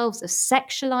themselves, of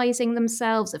sexualizing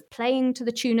themselves, of playing to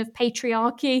the tune of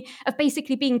patriarchy, of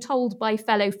basically being told by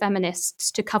fellow feminists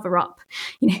to cover up,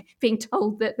 being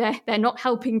told that they're not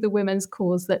helping the women's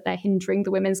cause, that they're hindering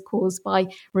the women's cause by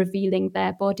revealing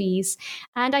their bodies.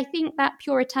 And I think that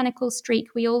puritanical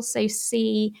streak we also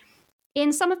see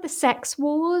in some of the sex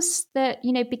wars that,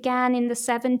 began in the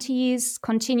 70s,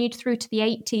 continued through to the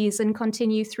 80s, and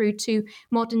continue through to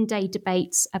modern day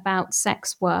debates about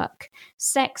sex work.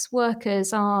 Sex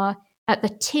workers are at the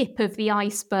tip of the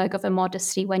iceberg of a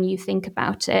modesty when you think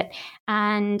about it.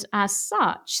 And as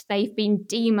such, they've been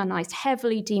demonized,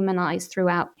 heavily demonized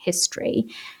throughout history.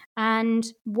 And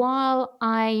while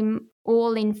I'm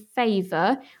all in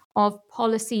favor of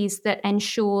policies that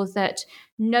ensure that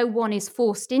no one is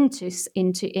forced into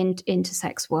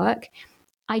sex work,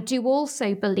 I do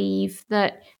also believe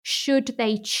that should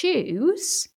they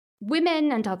choose,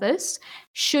 women and others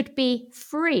should be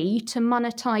free to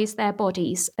monetize their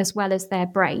bodies as well as their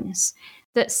brains,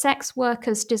 that sex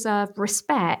workers deserve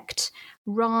respect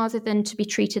rather than to be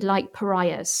treated like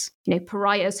pariahs,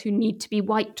 pariahs who need to be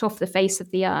wiped off the face of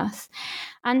the earth.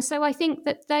 And so I think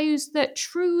that those that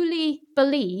truly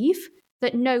believe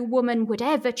that no woman would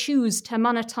ever choose to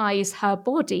monetize her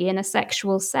body in a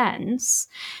sexual sense,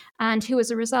 and who as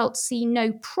a result see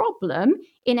no problem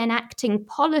in enacting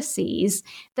policies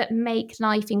that make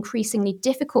life increasingly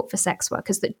difficult for sex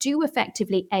workers, that do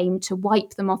effectively aim to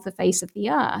wipe them off the face of the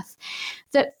earth,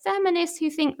 that feminists who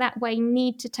think that way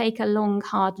need to take a long,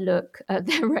 hard look at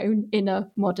their own inner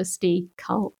modesty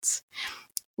cult.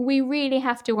 We really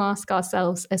have to ask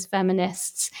ourselves as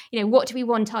feminists, what do we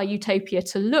want our utopia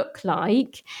to look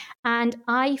like? And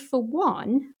I, for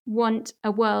one, want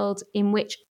a world in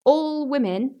which all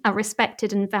women are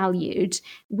respected and valued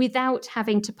without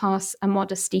having to pass a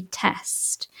modesty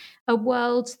test. A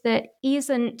world that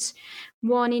isn't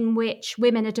one in which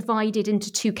women are divided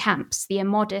into two camps, the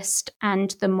immodest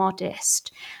and the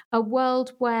modest. A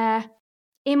world where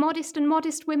immodest and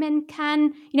modest women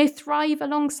can, thrive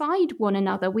alongside one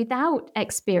another without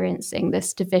experiencing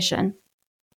this division.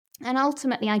 And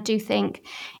ultimately, I do think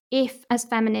if, as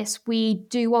feminists, we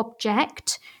do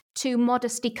object to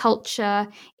modesty culture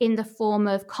in the form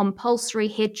of compulsory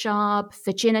hijab,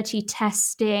 virginity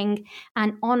testing,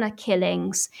 and honor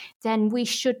killings, then we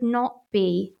should not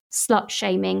be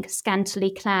slut-shaming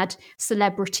scantily clad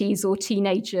celebrities or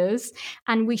teenagers,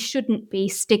 and we shouldn't be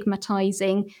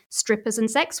stigmatizing strippers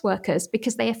and sex workers,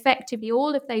 because they effectively,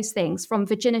 all of those things, from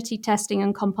virginity testing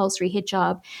and compulsory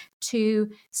hijab to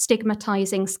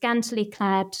stigmatizing scantily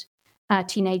clad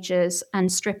teenagers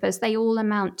and strippers, they all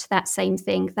amount to that same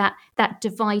thing, that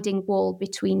dividing wall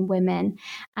between women.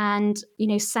 And,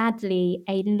 sadly,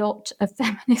 a lot of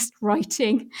feminist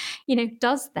writing,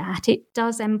 does that. It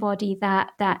does embody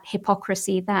that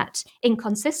hypocrisy, that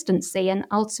inconsistency, and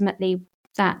ultimately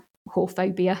that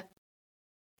whorephobia.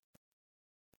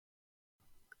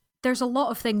 There's a lot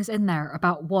of things in there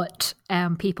about what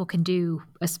people can do,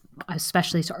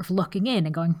 especially sort of looking in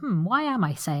and going, why am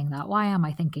I saying that? Why am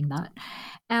I thinking that?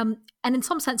 And in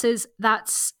some senses,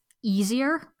 that's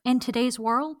easier in today's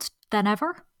world than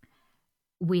ever.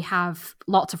 We have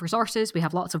lots of resources. We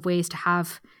have lots of ways to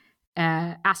have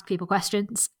ask people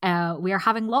questions. We are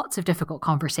having lots of difficult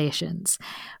conversations.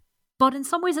 But in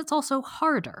some ways, it's also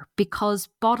harder because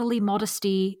bodily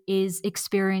modesty is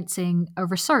experiencing a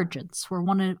resurgence.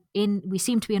 We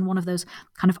seem to be in one of those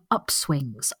kind of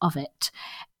upswings of it.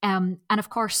 And of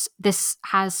course, this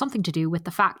has something to do with the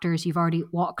factors you've already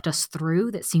walked us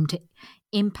through that seem to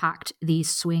impact these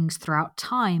swings throughout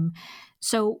time.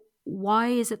 So why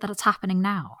is it that it's happening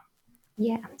now?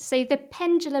 Yeah, so the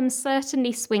pendulum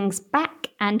certainly swings back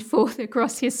and forth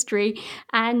across history.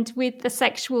 And with the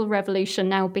sexual revolution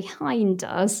now behind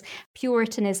us,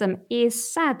 Puritanism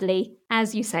is sadly,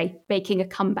 as you say, making a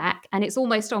comeback, and it's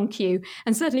almost on cue.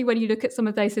 And certainly when you look at some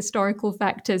of those historical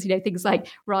factors, things like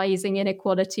rising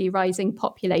inequality, rising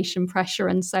population pressure,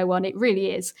 and so on, it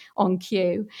really is on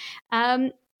cue.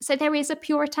 So there is a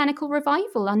puritanical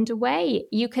revival underway.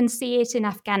 You can see it in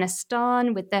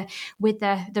Afghanistan with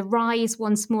the rise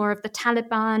once more of the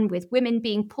Taliban, with women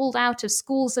being pulled out of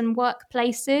schools and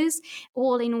workplaces,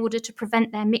 all in order to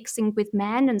prevent their mixing with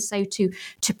men, and so to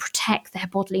protect their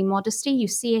bodily modesty. You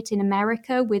see it in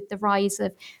America with the rise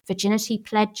of virginity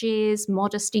pledges,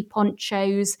 modesty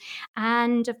ponchos,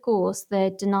 and of course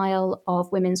the denial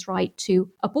of women's right to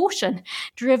abortion,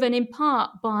 driven in part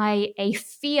by a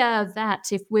fear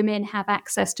that if women have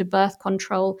access to birth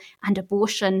control and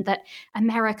abortion, that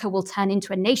America will turn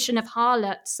into a nation of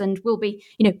harlots and will be,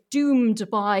 doomed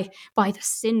by the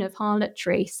sin of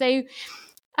harlotry. So,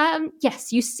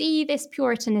 yes, you see this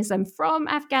Puritanism from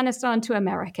Afghanistan to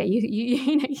America.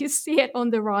 You see it on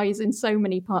the rise in so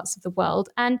many parts of the world,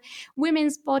 and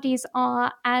women's bodies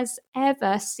are, as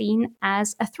ever, seen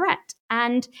as a threat.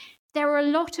 And there are a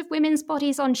lot of women's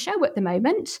bodies on show at the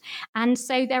moment. And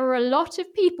so there are a lot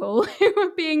of people who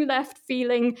are being left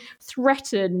feeling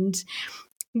threatened.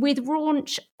 With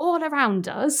raunch all around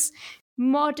us,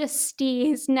 modesty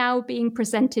is now being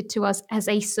presented to us as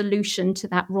a solution to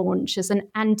that raunch, as an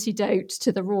antidote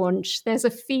to the raunch. There's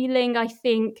a feeling, I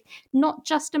think, not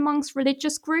just amongst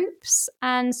religious groups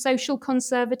and social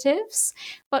conservatives,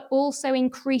 but also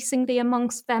increasingly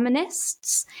amongst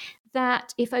feminists,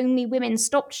 that if only women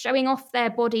stopped showing off their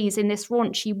bodies in this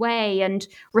raunchy way and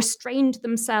restrained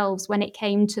themselves when it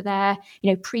came to their,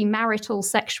 premarital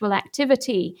sexual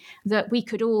activity, that we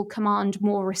could all command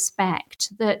more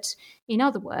respect. That, in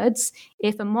other words,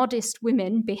 if a modest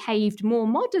woman behaved more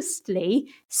modestly,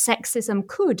 sexism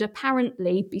could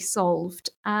apparently be solved.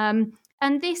 And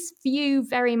this view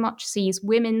very much sees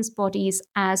women's bodies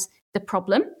as the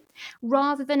problem,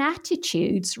 rather than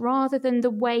attitudes, rather than the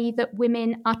way that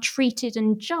women are treated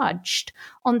and judged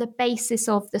on the basis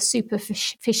of the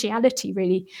superficiality,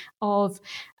 really, of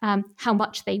how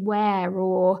much they wear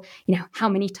or, how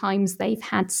many times they've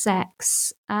had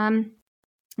sex.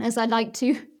 As I like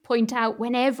to point out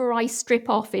whenever I strip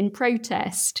off in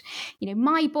protest,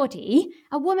 my body,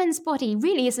 a woman's body,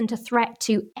 really isn't a threat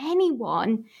to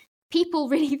anyone. People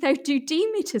really, though, do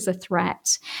deem it as a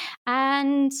threat.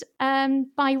 And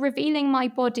by revealing my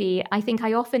body, I think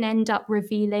I often end up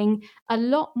revealing a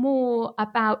lot more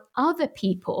about other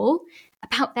people,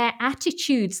 about their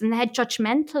attitudes and their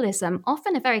judgmentalism,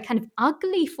 often a very kind of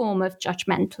ugly form of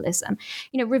judgmentalism,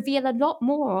 reveal a lot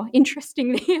more,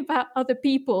 interestingly, about other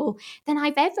people than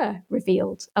I've ever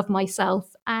revealed of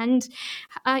myself. And,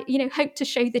 hope to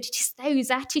show that it is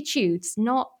those attitudes,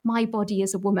 not my body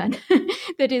as a woman,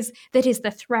 that is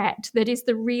the threat, that is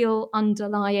the real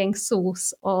underlying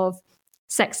source of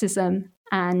sexism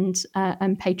and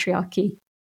patriarchy.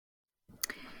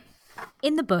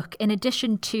 In the book, in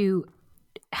addition to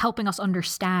helping us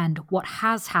understand what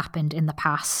has happened in the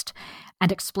past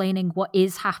and explaining what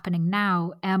is happening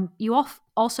now, you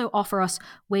also offer us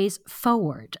ways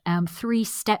forward, 3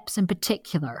 steps in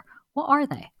particular. What are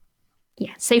they?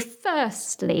 Yeah, so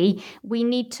firstly, we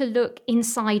need to look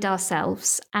inside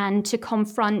ourselves and to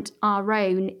confront our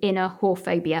own inner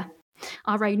whorephobia,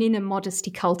 our own inner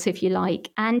modesty cult, if you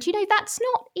like. And, that's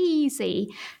not easy.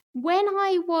 When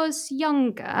I was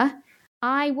younger,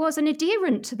 I was an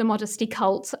adherent to the modesty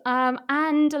cult,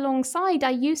 and alongside, I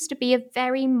used to be a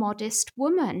very modest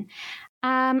woman.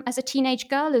 As a teenage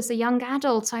girl, as a young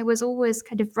adult, I was always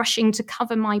kind of rushing to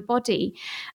cover my body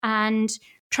and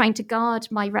trying to guard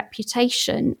my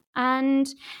reputation. And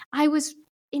I was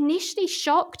initially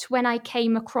shocked when I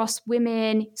came across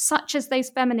women such as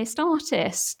those feminist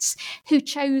artists who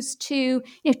chose to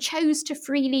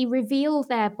freely reveal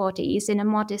their bodies in a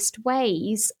modest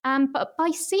ways. But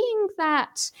by seeing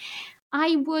that,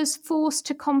 I was forced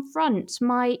to confront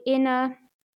my inner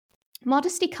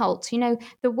modesty cult,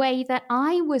 the way that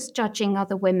I was judging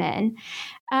other women,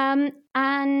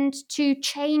 and to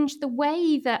change the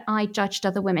way that I judged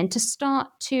other women, to start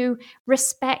to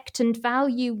respect and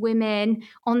value women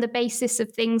on the basis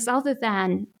of things other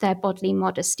than their bodily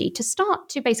modesty, to start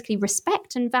to basically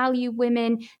respect and value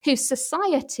women whose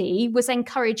society was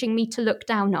encouraging me to look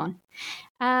down on.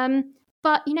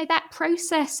 But, that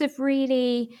process of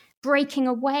really breaking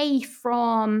away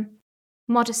from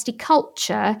modesty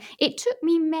culture, it took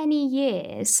me many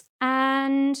years.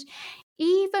 And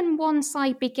even once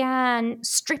I began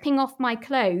stripping off my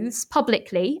clothes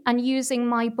publicly and using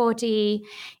my body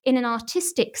in an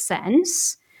artistic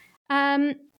sense,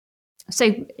 so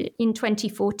in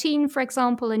 2014, for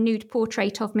example, a nude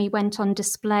portrait of me went on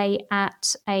display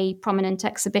at a prominent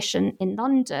exhibition in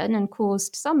London and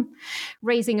caused some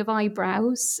raising of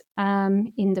eyebrows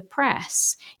in the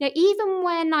press. Even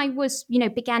when I was,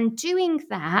 began doing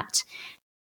that,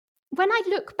 when I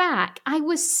look back, I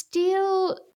was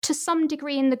still to some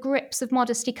degree in the grips of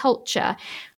modesty culture.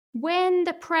 When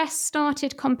the press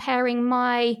started comparing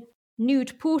my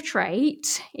nude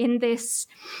portrait in this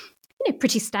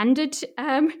pretty standard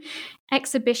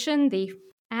exhibition, the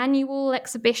annual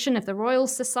exhibition of the Royal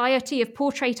Society of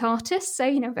Portrait Artists,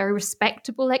 so very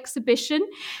respectable exhibition.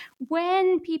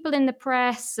 When people in the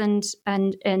press and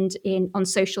on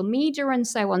social media and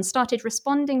so on started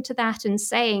responding to that and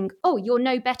saying, "Oh, you're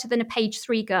no better than a page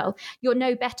 3 girl, you're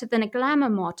no better than a glamour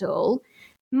model,"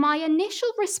 my initial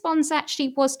response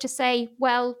actually was to say,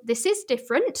 well, this is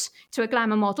different to a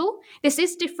glamour model. This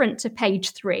is different to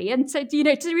page 3. And so, to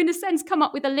in a sense come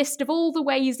up with a list of all the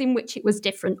ways in which it was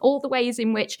different, all the ways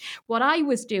in which what I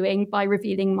was doing by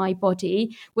revealing my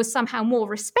body was somehow more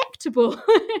respectable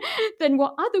than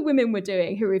what other women were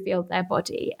doing who revealed their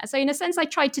body. So in a sense, I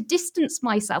tried to distance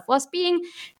myself. Whilst being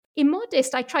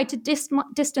immodest, I tried to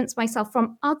distance myself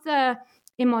from other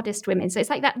immodest women. So it's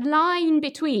like that line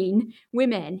between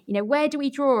women, where do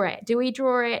we draw it? Do we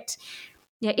draw it,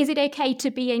 is it okay to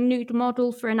be a nude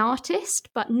model for an artist,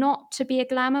 but not to be a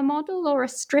glamour model or a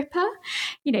stripper?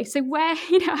 So where,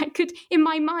 I could in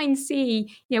my mind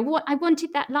see, what I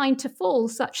wanted that line to fall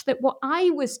such that what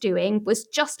I was doing was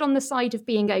just on the side of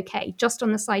being okay, just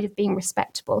on the side of being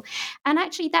respectable. And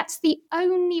actually that's the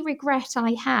only regret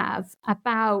I have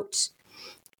about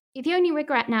the only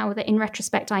regret now that in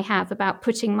retrospect I have about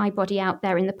putting my body out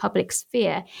there in the public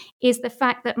sphere is the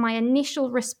fact that my initial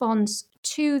response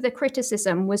to the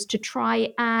criticism was to try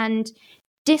and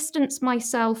distance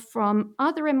myself from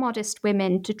other immodest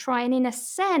women, to try and in a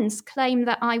sense claim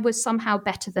that I was somehow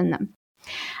better than them.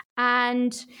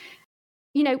 And,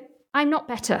 I'm not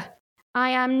better.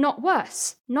 I am not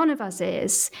worse. None of us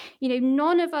is.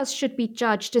 None of us should be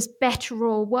judged as better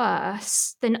or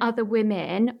worse than other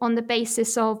women on the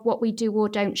basis of what we do or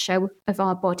don't show of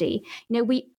our body.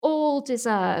 We all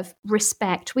deserve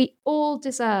respect. We all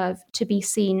deserve to be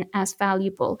seen as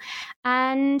valuable.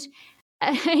 And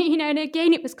and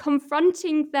again, it was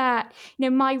confronting that,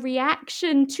 my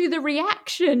reaction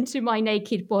to my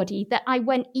naked body, that I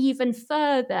went even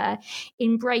further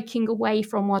in breaking away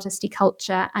from modesty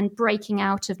culture and breaking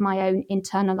out of my own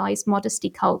internalized modesty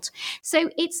cult.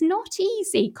 So it's not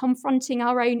easy confronting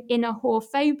our own inner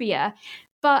whorephobia,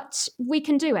 but we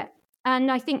can do it.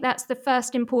 And I think that's the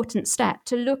first important step,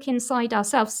 to look inside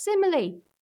ourselves. Similarly,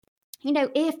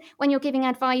 if when you're giving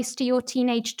advice to your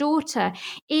teenage daughter,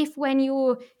 if when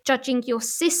you're judging your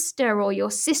sister or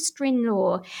your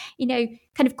sister-in-law,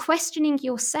 kind of questioning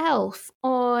yourself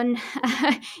on,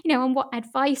 on what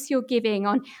advice you're giving,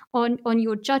 on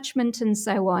your judgment and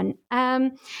so on,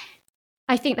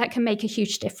 I think that can make a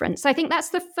huge difference. I think that's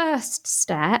the first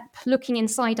step, looking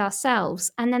inside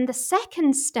ourselves. And then the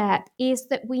second step is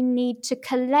that we need to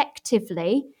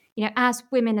collectively, as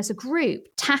women as a group,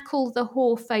 tackle the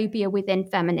whorephobia within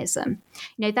feminism.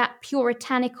 That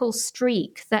puritanical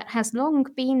streak that has long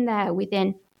been there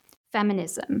within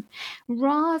feminism,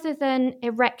 rather than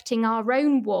erecting our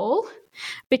own wall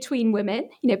between women,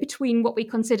 between what we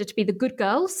consider to be the good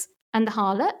girls and the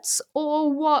harlots,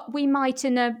 or what we might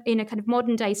in a kind of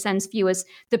modern day sense view as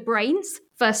the brains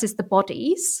versus the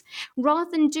bodies. Rather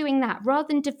than doing that, rather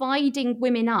than dividing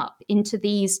women up into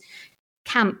these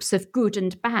camps of good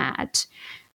and bad,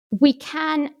 we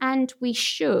can and we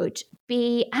should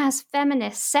be, as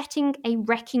feminists, setting a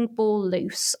wrecking ball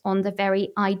loose on the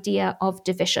very idea of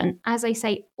division. As I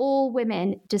say, all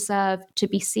women deserve to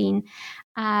be seen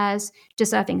as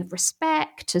deserving of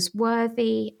respect, as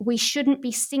worthy. We shouldn't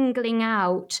be singling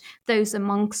out those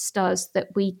amongst us that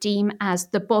we deem as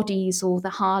the bodies or the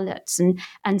harlots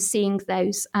and seeing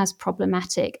those as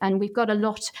problematic. And we've got a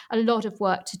lot of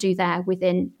work to do there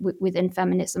within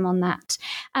feminism on that.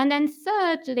 And then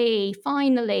thirdly,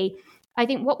 finally, I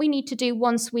think what we need to do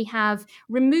once we have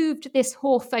removed this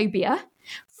whorephobia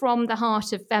from the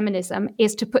heart of feminism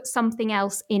is to put something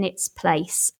else in its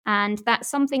place. And that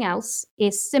something else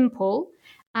is simple,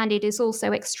 and it is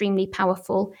also extremely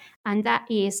powerful. And that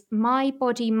is my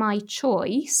body, my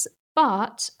choice,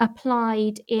 but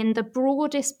applied in the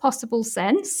broadest possible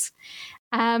sense,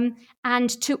 and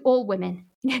to all women.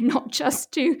 Not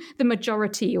just to the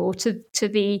majority or to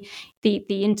the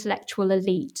intellectual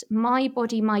elite. My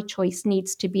body, my choice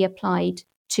needs to be applied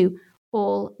to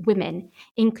all women,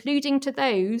 including to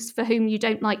those for whom you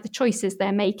don't like the choices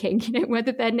they're making,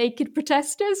 whether they're naked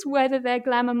protesters, whether they're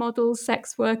glamour models,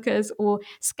 sex workers, or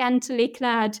scantily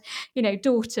clad,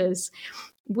 daughters.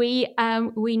 We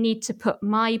need to put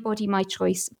my body, my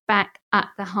choice back at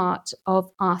the heart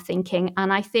of our thinking.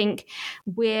 And I think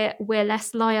we're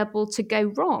less liable to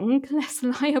go wrong, less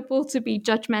liable to be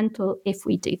judgmental if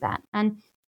we do that. And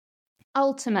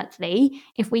ultimately,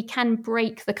 if we can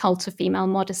break the cult of female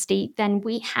modesty, then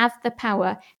we have the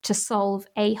power to solve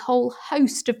a whole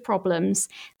host of problems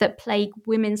that plague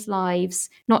women's lives,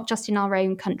 not just in our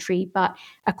own country, but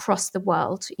across the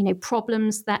world.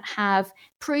 Problems that have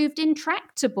proved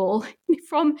intractable,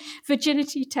 from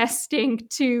virginity testing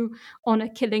to honor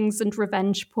killings and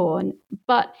revenge porn.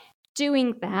 But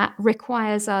doing that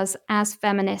requires us as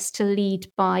feminists to lead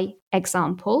by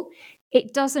example.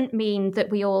 It doesn't mean that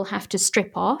we all have to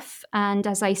strip off. And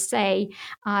as I say,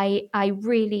 I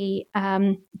really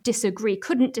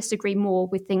couldn't disagree more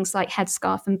with things like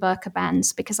headscarf and burqa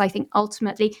bans, because I think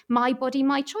ultimately, my body,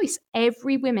 my choice.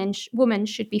 Every woman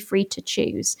should be free to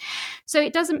choose. So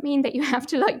it doesn't mean that you have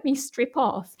to, like me, strip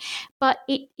off, but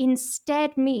it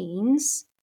instead means,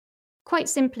 quite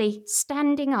simply,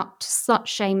 standing up to slut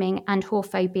shaming and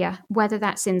whorephobia, whether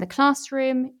that's in the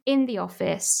classroom, in the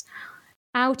office,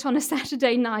 out on a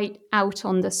Saturday night, out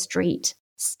on the street.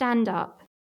 Stand up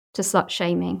to slut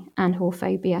shaming and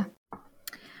whorephobia.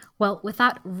 Well, with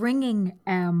that ringing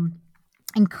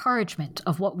encouragement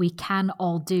of what we can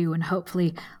all do, and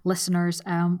hopefully listeners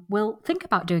will think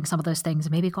about doing some of those things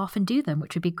and maybe go off and do them,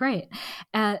 which would be great.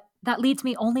 That leads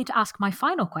me only to ask my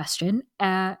final question.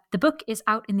 The book is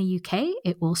out in the UK.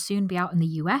 It will soon be out in the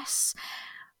US.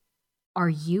 Are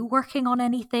you working on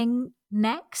anything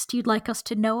next you'd like us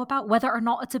to know about, whether or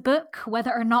not it's a book,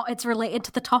 whether or not it's related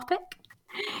to the topic?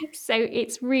 So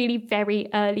it's really very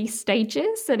early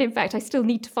stages. And in fact, I still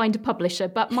need to find a publisher.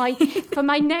 But for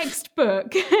my next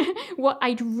book, what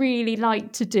I'd really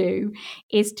like to do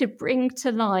is to bring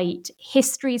to light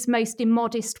history's most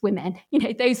immodest women,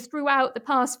 those throughout the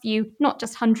past few, not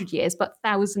just 100 years, but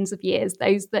thousands of years,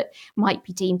 those that might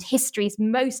be deemed history's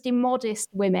most immodest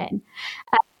women,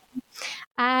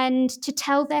 and to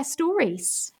tell their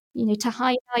stories. To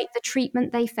highlight the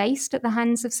treatment they faced at the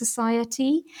hands of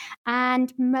society,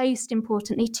 and most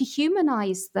importantly, to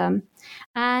humanize them.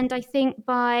 And I think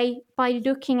by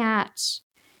looking at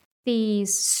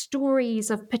these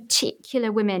stories of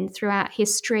particular women throughout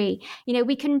history,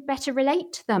 we can better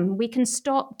relate to them. We can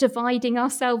stop dividing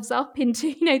ourselves up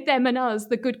into, them and us,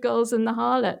 the good girls and the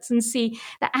harlots, and see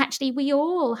that actually we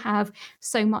all have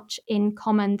so much in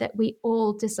common, that we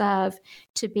all deserve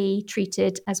to be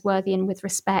treated as worthy and with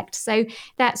respect. So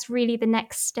that's really the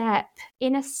next step,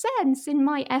 in a sense, in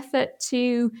my effort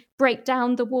to break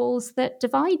down the walls that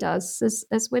divide us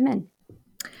as women.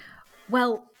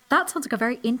 Well, that sounds like a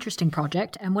very interesting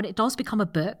project. And when it does become a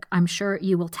book, I'm sure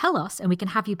you will tell us, and we can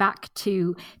have you back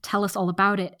to tell us all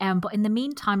about it. But in the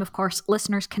meantime, of course,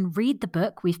 listeners can read the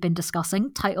book we've been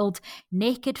discussing, titled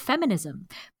Naked Feminism,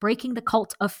 Breaking the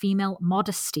Cult of Female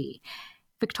Modesty.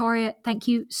 Victoria, thank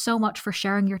you so much for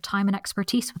sharing your time and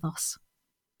expertise with us.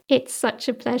 It's such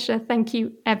a pleasure. Thank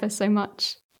you ever so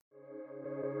much.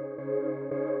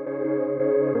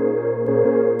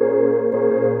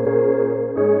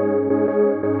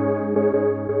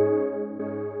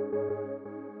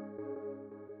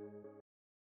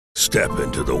 Step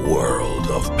into the world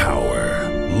of power,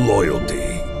 loyalty,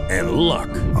 and luck.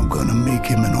 I'm gonna make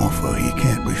him an offer he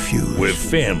can't refuse. With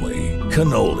family,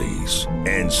 cannolis,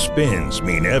 and spins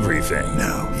mean everything.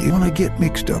 Now, you wanna get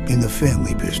mixed up in the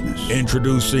family business.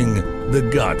 Introducing The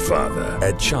Godfather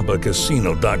at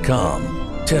ChumbaCasino.com.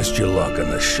 Test your luck in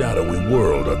the shadowy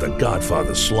world of The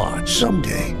Godfather slot.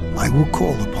 Someday, I will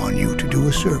call upon you to do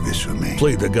a service for me.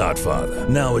 Play The Godfather,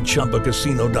 now at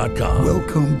ChumbaCasino.com.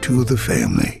 Welcome to the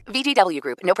family. VGW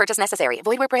Group. No purchase necessary.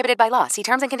 Void where prohibited by law. See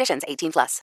terms and conditions. 18+.